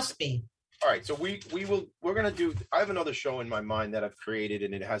 There must be. All right, so we're going to do, I have another show in my mind that I've created,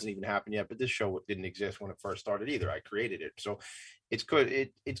 and it hasn't even happened yet, but this show didn't exist when it first started either. I created it. So it's good.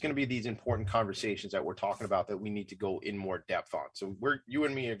 It's going to be these important conversations that we're talking about that we need to go in more depth on. So you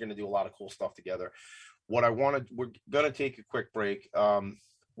and me are going to do a lot of cool stuff together. We're going to take a quick break.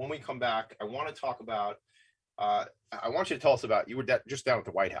 When we come back, I want to talk about I want you to tell us about, you were just down at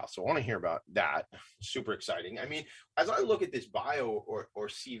the White House. So I want to hear about that. Super exciting. I mean, as I look at this bio or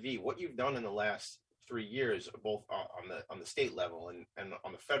CV, what you've done in the last 3 years, both on the state level and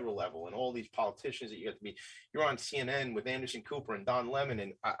on the federal level, and all these politicians that you get to be, you're on CNN with Anderson Cooper and Don Lemon.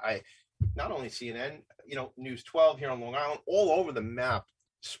 And I not only CNN, News 12 here on Long Island, all over the map,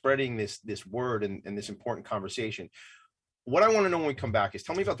 spreading this word and this important conversation. What I want to know when we come back is,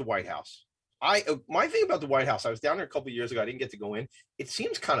 tell me about the White House. My thing about the White House, I was down there a couple of years ago. I didn't get to go in. It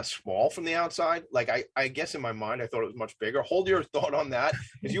seems kind of small from the outside. Like I guess in my mind, I thought it was much bigger. Hold your thought on that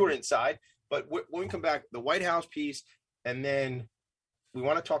because you were inside. But when we come back, the White House piece, and then we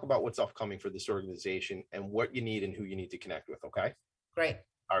want to talk about what's upcoming for this organization and what you need and who you need to connect with. Okay. Great.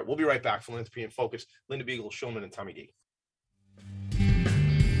 All right. We'll be right back. Philanthropy in Focus. Linda Beagle, Shulman, and Tommy D.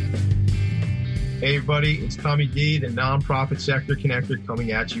 Hey everybody, it's Tommy D, the nonprofit sector connector,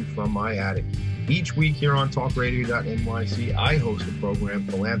 coming at you from my attic. Each week here on talkradio.nyc, I host the program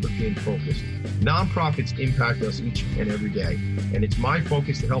Philanthropy in Focus. Nonprofits impact us each and every day, and it's my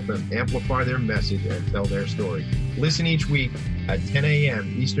focus to help them amplify their message and tell their story. Listen each week at 10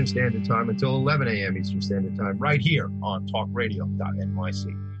 a.m. Eastern Standard Time until 11 a.m. Eastern Standard Time, right here on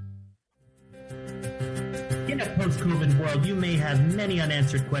talkradio.nyc. In a post-COVID world, you may have many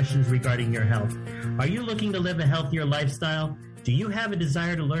unanswered questions regarding your health. Are you looking to live a healthier lifestyle? Do you have a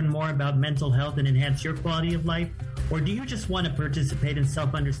desire to learn more about mental health and enhance your quality of life? Or do you just want to participate in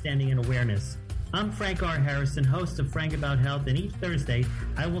self-understanding and awareness? I'm Frank R. Harrison, host of Frank About Health, and each Thursday,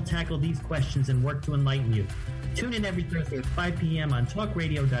 I will tackle these questions and work to enlighten you. Tune in every Thursday at 5 p.m. on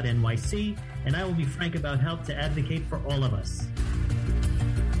talkradio.nyc, and I will be frank about health to advocate for all of us.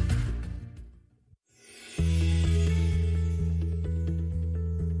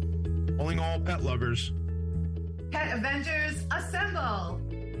 Calling all pet lovers. Pet Avengers, assemble!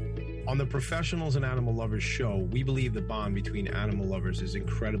 On the Professionals and Animal Lovers show, we believe the bond between animal lovers is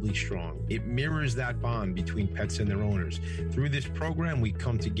incredibly strong. It mirrors that bond between pets and their owners. Through this program, we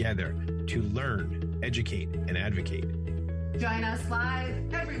come together to learn, educate, and advocate. Join us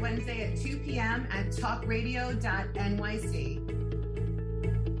live every Wednesday at 2 p.m. at talkradio.nyc.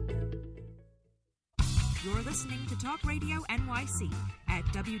 You're listening to Talk Radio NYC at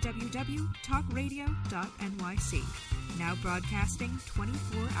www.talkradio.nyc. Now broadcasting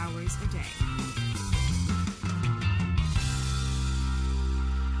 24 hours a day.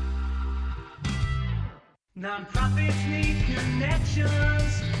 Nonprofits need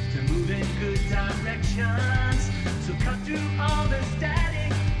connections to move in good directions. So cut through all the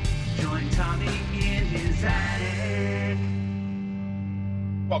static. Join Tommy in his attic.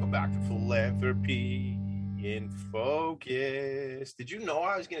 Welcome back to Philanthropy in Focus. Did you know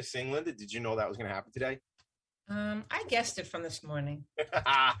I was going to sing, Linda? Did you know that was going to happen today? I guessed it from this morning.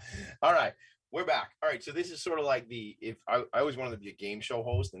 All right, we're back. All right, so this is sort of like if I always wanted to be a game show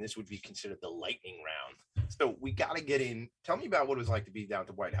host, and this would be considered the lightning round. So we got to get in. Tell me about what it was like to be down at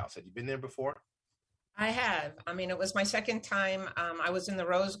the White House. Had you been there before? I have. I mean, it was my second time. I was in the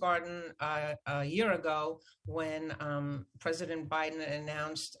Rose Garden a year ago when President Biden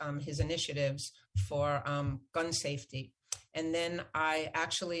announced his initiatives for gun safety. And then I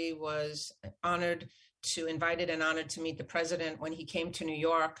actually was invited and honored to meet the president when he came to New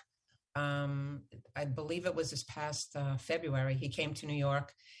York. I believe it was this past February. He came to New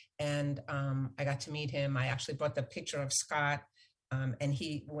York, and I got to meet him. I actually brought the picture of Scott. And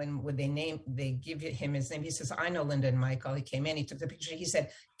when they give him his name, he says, I know Linda and Michael. He came in, he took the picture. He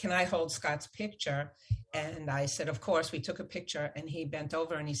said, can I hold Scott's picture? And I said, of course. We took a picture, and he bent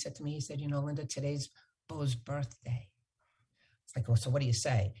over and he said to me, Linda, today's Bo's birthday. It's like, well, so what do you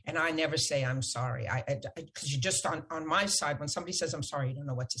say? And I never say I'm sorry. Because you just on my side, when somebody says I'm sorry, you don't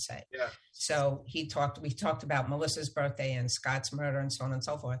know what to say. Yeah. So we talked about Melissa's birthday and Scott's murder and so on and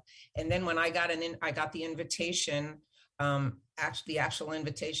so forth. And then when I got the invitation, the actual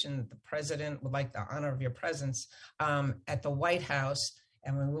invitation, the president would like the honor of your presence at the White House.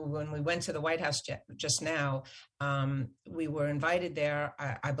 And when we went to the White House just now, we were invited there.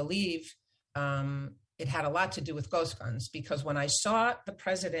 I believe it had a lot to do with ghost guns, because when I saw the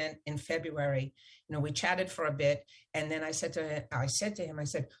president in February, we chatted for a bit, and then I said to him,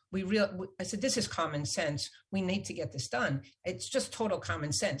 this is common sense. We need to get this done. It's just total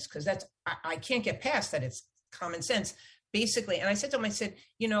common sense, because I can't get past that. It's common sense, basically. And I said to him,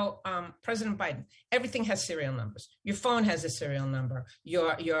 President Biden, everything has serial numbers. Your phone has a serial number.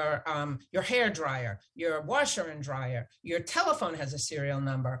 Your hair dryer, your washer and dryer, your telephone has a serial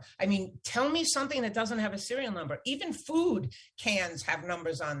number. I mean, tell me something that doesn't have a serial number. Even food cans have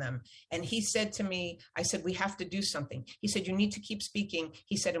numbers on them. And he said to me, I said, we have to do something. He said, you need to keep speaking.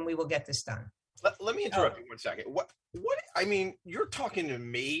 He said, and we will get this done. Let me interrupt you 1 second. What, I mean, you're talking to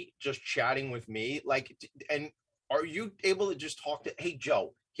me, just chatting with me, like, and are you able to just talk to, hey,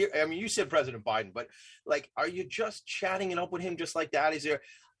 Joe, here, I mean, you said President Biden, but like, are you just chatting it up with him just like that? Is there,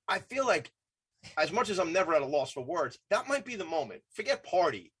 I feel like, as much as I'm never at a loss for words, that might be the moment. Forget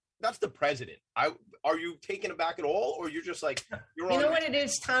party. That's the president. Are you taken aback at all? Or you're just like, you know what it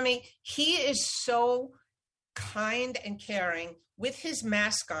is, Tommy? He is so kind and caring with his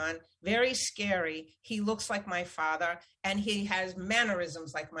mask on, very scary. He looks like my father and he has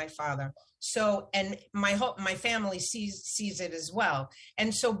mannerisms like my father. So, and my family sees it as well.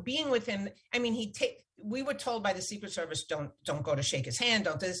 And so being with him, I mean, we were told by the Secret Service, don't go to shake his hand,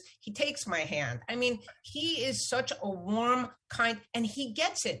 don't this. He takes my hand. I mean, he is such a warm, kind, and he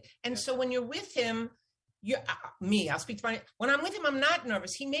gets it. And so when you're with him, I'll speak to when I'm with him, I'm not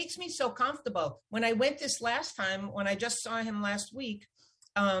nervous. He makes me so comfortable. When I went this last time, when I just saw him last week,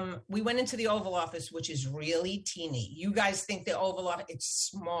 we went into the Oval Office, which is really teeny. You guys think the Oval Office, it's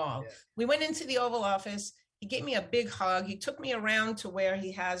small. Yeah. We went into the Oval Office. He gave me a big hug. He took me around to where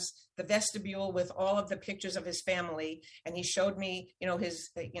he has the vestibule with all of the pictures of his family. And he showed me,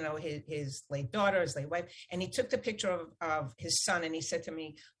 his late daughter, his late wife. And he took the picture of his son. And he said to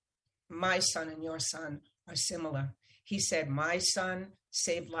me, my son and your son are similar. He said, my son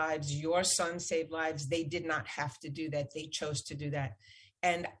saved lives. Your son saved lives. They did not have to do that. They chose to do that.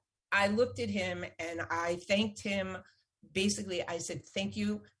 And I looked at him and I thanked him. Basically, I said, thank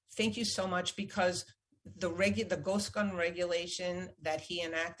you so much, because the ghost gun regulation that he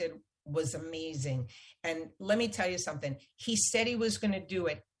enacted was amazing. And let me tell you something. He said he was going to do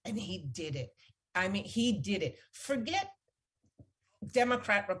it, and he did it. I mean, he did it. Forget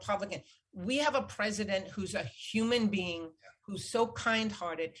Democrat, Republican. We have a president who's a human being, who's so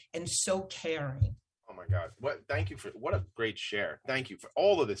kind-hearted and so caring. Oh my God! Thank you for what a great share. Thank you for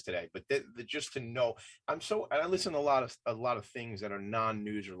all of this today. But just to know, I listen to a lot of things that are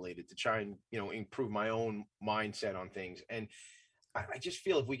non-news related to try and improve my own mindset on things. And I just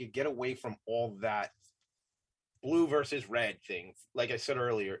feel if we could get away from all that blue versus red thing, like I said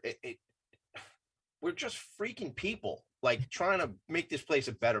earlier, we're just freaking people, like trying to make this place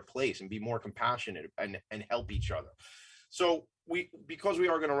a better place and be more compassionate and help each other. So because we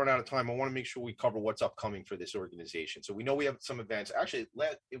are going to run out of time, I want to make sure we cover what's upcoming for this organization. So we know we have some events. Actually,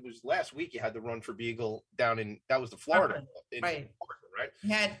 it was last week you had the Run for Beagle that was the Florida. Right.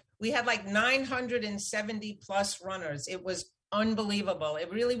 We had like 970 plus runners. It was unbelievable.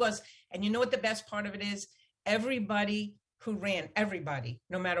 It really was. And you know what the best part of it is? Everybody who ran,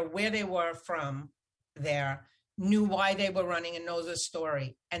 no matter where they were from there, knew why they were running and knows a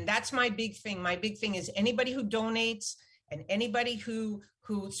story. And that's my big thing. My big thing is anybody who donates and anybody who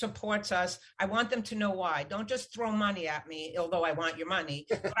supports us, I want them to know why. Don't just throw money at me, although I want your money,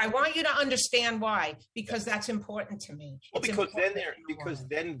 but I want you to understand why, because that's important to me. Well, because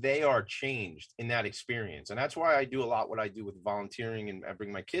then they are changed in that experience. And that's why I do a lot what I do with volunteering, and I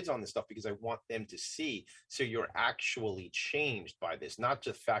bring my kids on this stuff, because I want them to see, so you're actually changed by this, not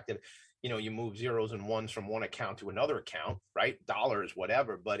just the fact that you move zeros and ones from one account to another account, right? Dollars,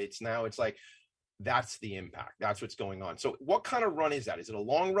 whatever. But it's like, that's the impact. That's what's going on. So what kind of run is that? Is it a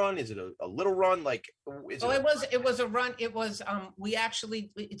long run? Is it a little run? Like, it was a run. It was,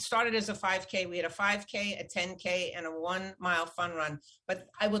 it started as a 5K. We had a 5K, a 10K, and a 1 mile fun run. But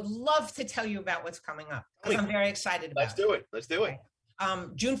I would love to tell you about what's coming up, because I'm very excited about it. Let's do it.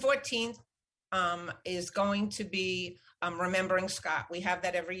 June 14th is going to be Remembering Scott. We have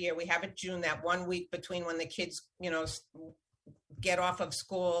that every year. We have it June, that 1 week between when the kids, get off of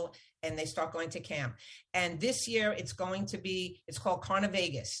school and they start going to camp. And this year it's called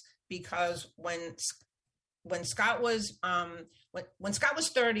Carnivegas, because when Scott was when Scott was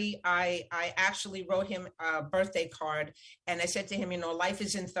 30, I actually wrote him a birthday card, and I said to him, life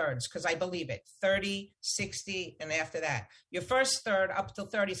is in thirds, because I believe it. 30, 60, and after that. Your first third up till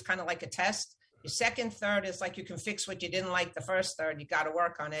 30 is kind of like a test. Your second third is like you can fix what you didn't like the first third. You got to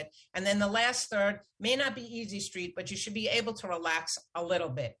work on it. And then the last third may not be easy street, but you should be able to relax a little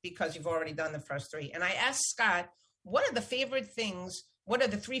bit, because you've already done the first three. And I asked Scott, what are the 3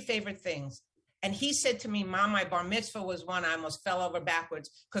 favorite things? And he said to me, Mom, my bar mitzvah was one. I almost fell over backwards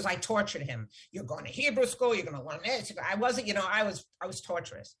because I tortured him. You're going to Hebrew school. You're going to learn this. I wasn't, I was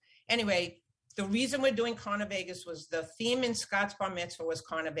torturous. Anyway, the reason we're doing Carnivegas was the theme in Scott's bar mitzvah was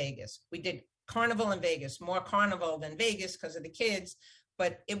Carnivegas. We did Carnival in Vegas, more carnival than Vegas because of the kids,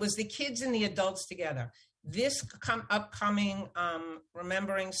 but it was the kids and the adults together. This upcoming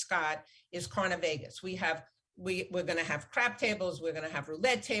Remembering Scott is Carnivegas. We're going to have crap tables. We're going to have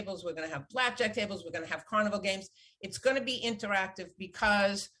roulette tables. We're going to have blackjack tables. We're going to have carnival games. It's going to be interactive,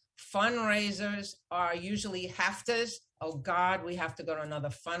 because Fundraisers are usually HAFTAs. Oh God, we have to go to another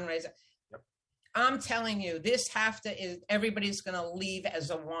fundraiser. Yep. I'm telling you, this HAFTA is, everybody's going to leave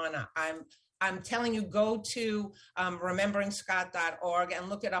as Awana. I'm telling you, go to rememberingscott.org and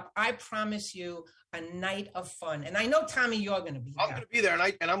look it up. I promise you a night of fun. And I know, Tommy, you're going to be there. I'm going to be there,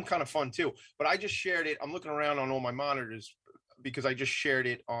 and I'm kind of fun too. But I just shared it. I'm looking around on all my monitors because I just shared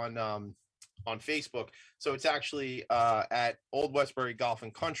it on Facebook. So it's actually at Old Westbury Golf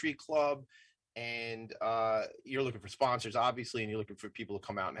and Country Club. And you're looking for sponsors, obviously, and you're looking for people to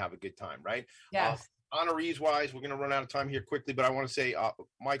come out and have a good time, right? Yes. Honorees wise, we're going to run out of time here quickly, but I want to say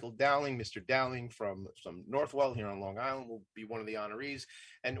Michael Dowling, Mr. Dowling from Northwell here on Long Island will be one of the honorees.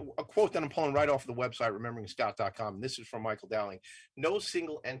 And a quote that I'm pulling right off the website, rememberingscott.com, and this is from Michael Dowling. No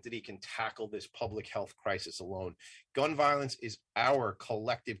single entity can tackle this public health crisis alone. Gun violence is our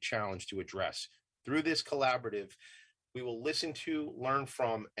collective challenge to address. Through this collaborative, we will listen to, learn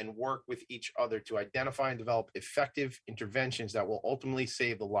from, and work with each other to identify and develop effective interventions that will ultimately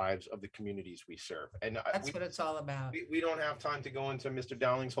save the lives of the communities we serve. And that's what it's all about. We don't have time to go into Mr.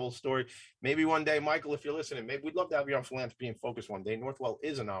 Dowling's whole story. Maybe one day, Michael, if you're listening, maybe we'd love to have you on Philanthropy in Focus one day. Northwell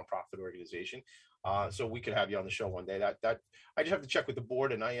is a nonprofit organization, so we could have you on the show one day. That I just have to check with the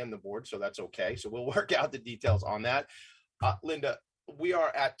board, and I am the board, so that's okay. So we'll work out the details on that. Linda, we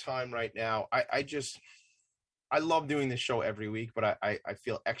are at time right now. I love doing this show every week, but I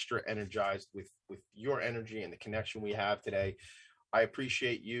feel extra energized with your energy and the connection we have today. I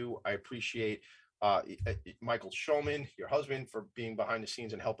appreciate you. I appreciate Michael Shulman, your husband, for being behind the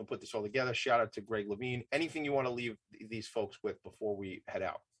scenes and helping put this all together. Shout out to Greg Levine. Anything you want to leave these folks with before we head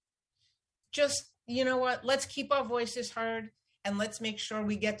out? Just, you know what? Let's keep our voices heard and let's make sure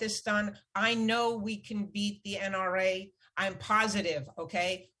we get this done. I know we can beat the NRA. I'm positive,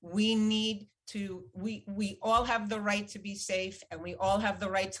 okay? We all have the right to be safe, and we all have the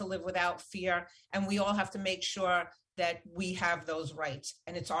right to live without fear, and we all have to make sure that we have those rights,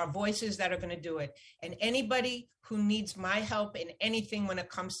 and it's our voices that are going to do it. And anybody who needs my help in anything when it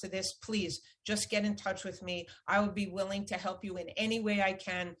comes to this, please just get in touch with me. I would be willing to help you in any way I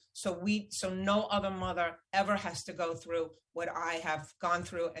can, so no other mother ever has to go through what I have gone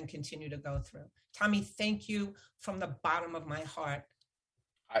through and continue to go through. Tommy, thank you from the bottom of my heart.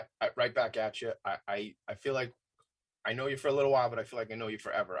 I right back at you. I feel like I know you for a little while, but I feel like I know you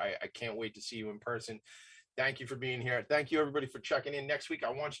forever. I can't wait to see you in person. Thank you for being here. Thank you, everybody, for checking in. Next week, I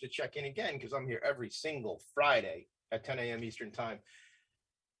want you to check in again because I'm here every single Friday at 10 a.m. Eastern Time.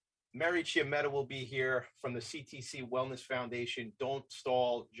 Mary Chiametta will be here from the CTC Wellness Foundation. Don't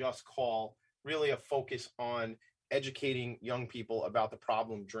stall, just call. Really a focus on educating young people about the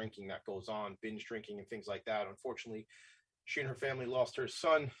problem drinking that goes on, binge drinking and things like that. Unfortunately, she and her family lost her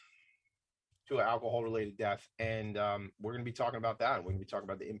son to an alcohol-related death, and we're going to be talking about that, and we're going to be talking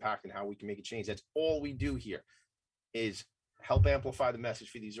about the impact and how we can make a change. That's all we do here, is help amplify the message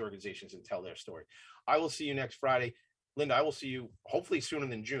for these organizations and tell their story. I will see you next Friday. Linda, I will see you hopefully sooner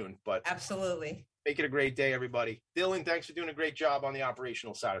than June, but absolutely. Make it a great day, everybody. Dylan, thanks for doing a great job on the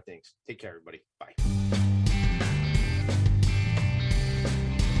operational side of things. Take care, everybody. Bye.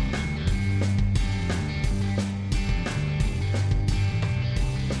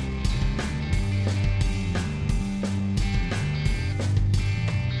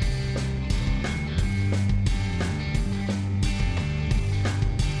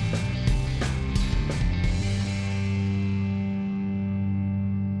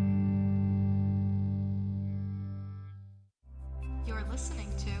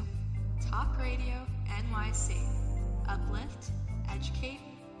 Uplift, educate,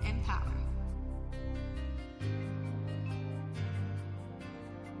 empower.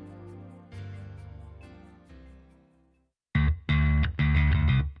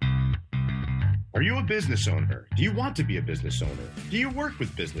 Are you a business owner? Do you want to be a business owner? Do you work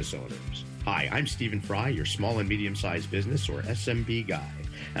with business owners? Hi, I'm Stephen Fry, your small and medium-sized business, or SMB guy,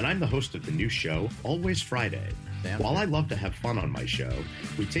 and I'm the host of the new show, Always Friday. While I love to have fun on my show,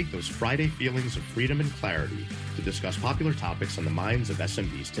 we take those Friday feelings of freedom and clarity to discuss popular topics on the minds of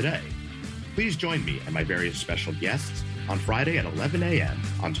SMBs today. Please join me and my various special guests on Friday at 11 a.m.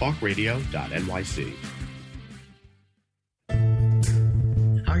 on talkradio.nyc.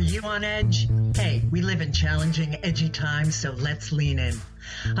 Are you on edge? Hey, we live in challenging, edgy times, so let's lean in.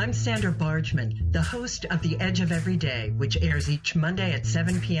 I'm Sandra Bargman, the host of The Edge of Every Day, which airs each Monday at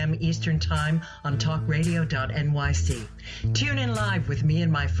 7 p.m. Eastern Time on talkradio.nyc. Tune in live with me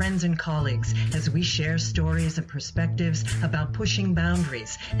and my friends and colleagues as we share stories and perspectives about pushing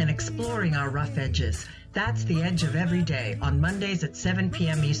boundaries and exploring our rough edges. That's The Edge of Every Day on Mondays at 7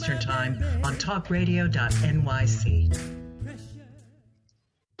 p.m. Eastern Time on talkradio.nyc.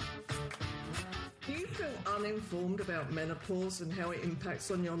 uninformed about menopause and how it impacts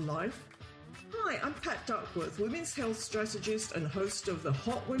on your life? Hi, I'm Pat Duckworth, women's health strategist and host of the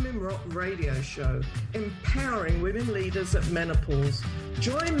Hot Women Rock radio show, empowering women leaders at menopause.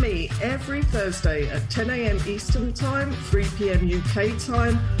 Join me every Thursday at 10 a.m. Eastern Time, 3 p.m. UK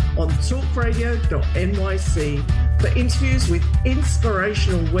time on talkradio.nyc for interviews with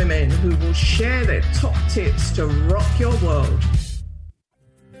inspirational women who will share their top tips to rock your world.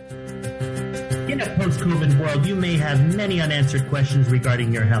 In a post-COVID world, you may have many unanswered questions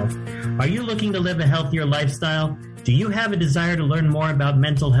regarding your health. Are you looking to live a healthier lifestyle? Do you have a desire to learn more about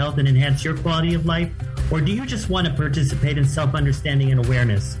mental health and enhance your quality of life? Or do you just want to participate in self-understanding and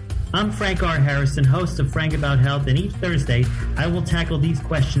awareness? I'm Frank R. Harrison, host of Frank About Health, and each Thursday, I will tackle these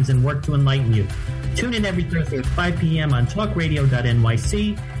questions and work to enlighten you. Tune in every Thursday at 5 p.m. on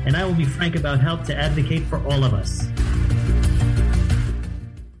talkradio.nyc, and I will be Frank About Health to advocate for all of us.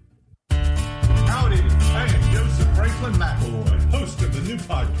 Franklin McElroy, host of the new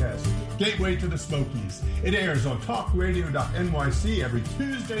podcast, Gateway to the Smokies. It airs on talkradio.nyc every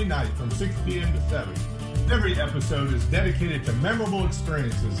Tuesday night from 6 p.m. to 7. Every episode is dedicated to memorable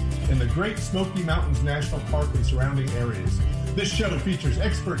experiences in the Great Smoky Mountains National Park and surrounding areas. This show features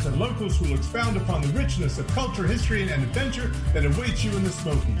experts and locals who will expound upon the richness of culture, history, and adventure that awaits you in the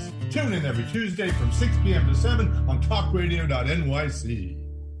Smokies. Tune in every Tuesday from 6 p.m. to 7 on talkradio.nyc.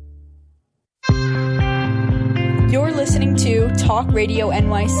 You're listening to Talk Radio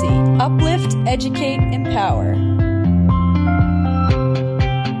NYC. Uplift, educate, empower.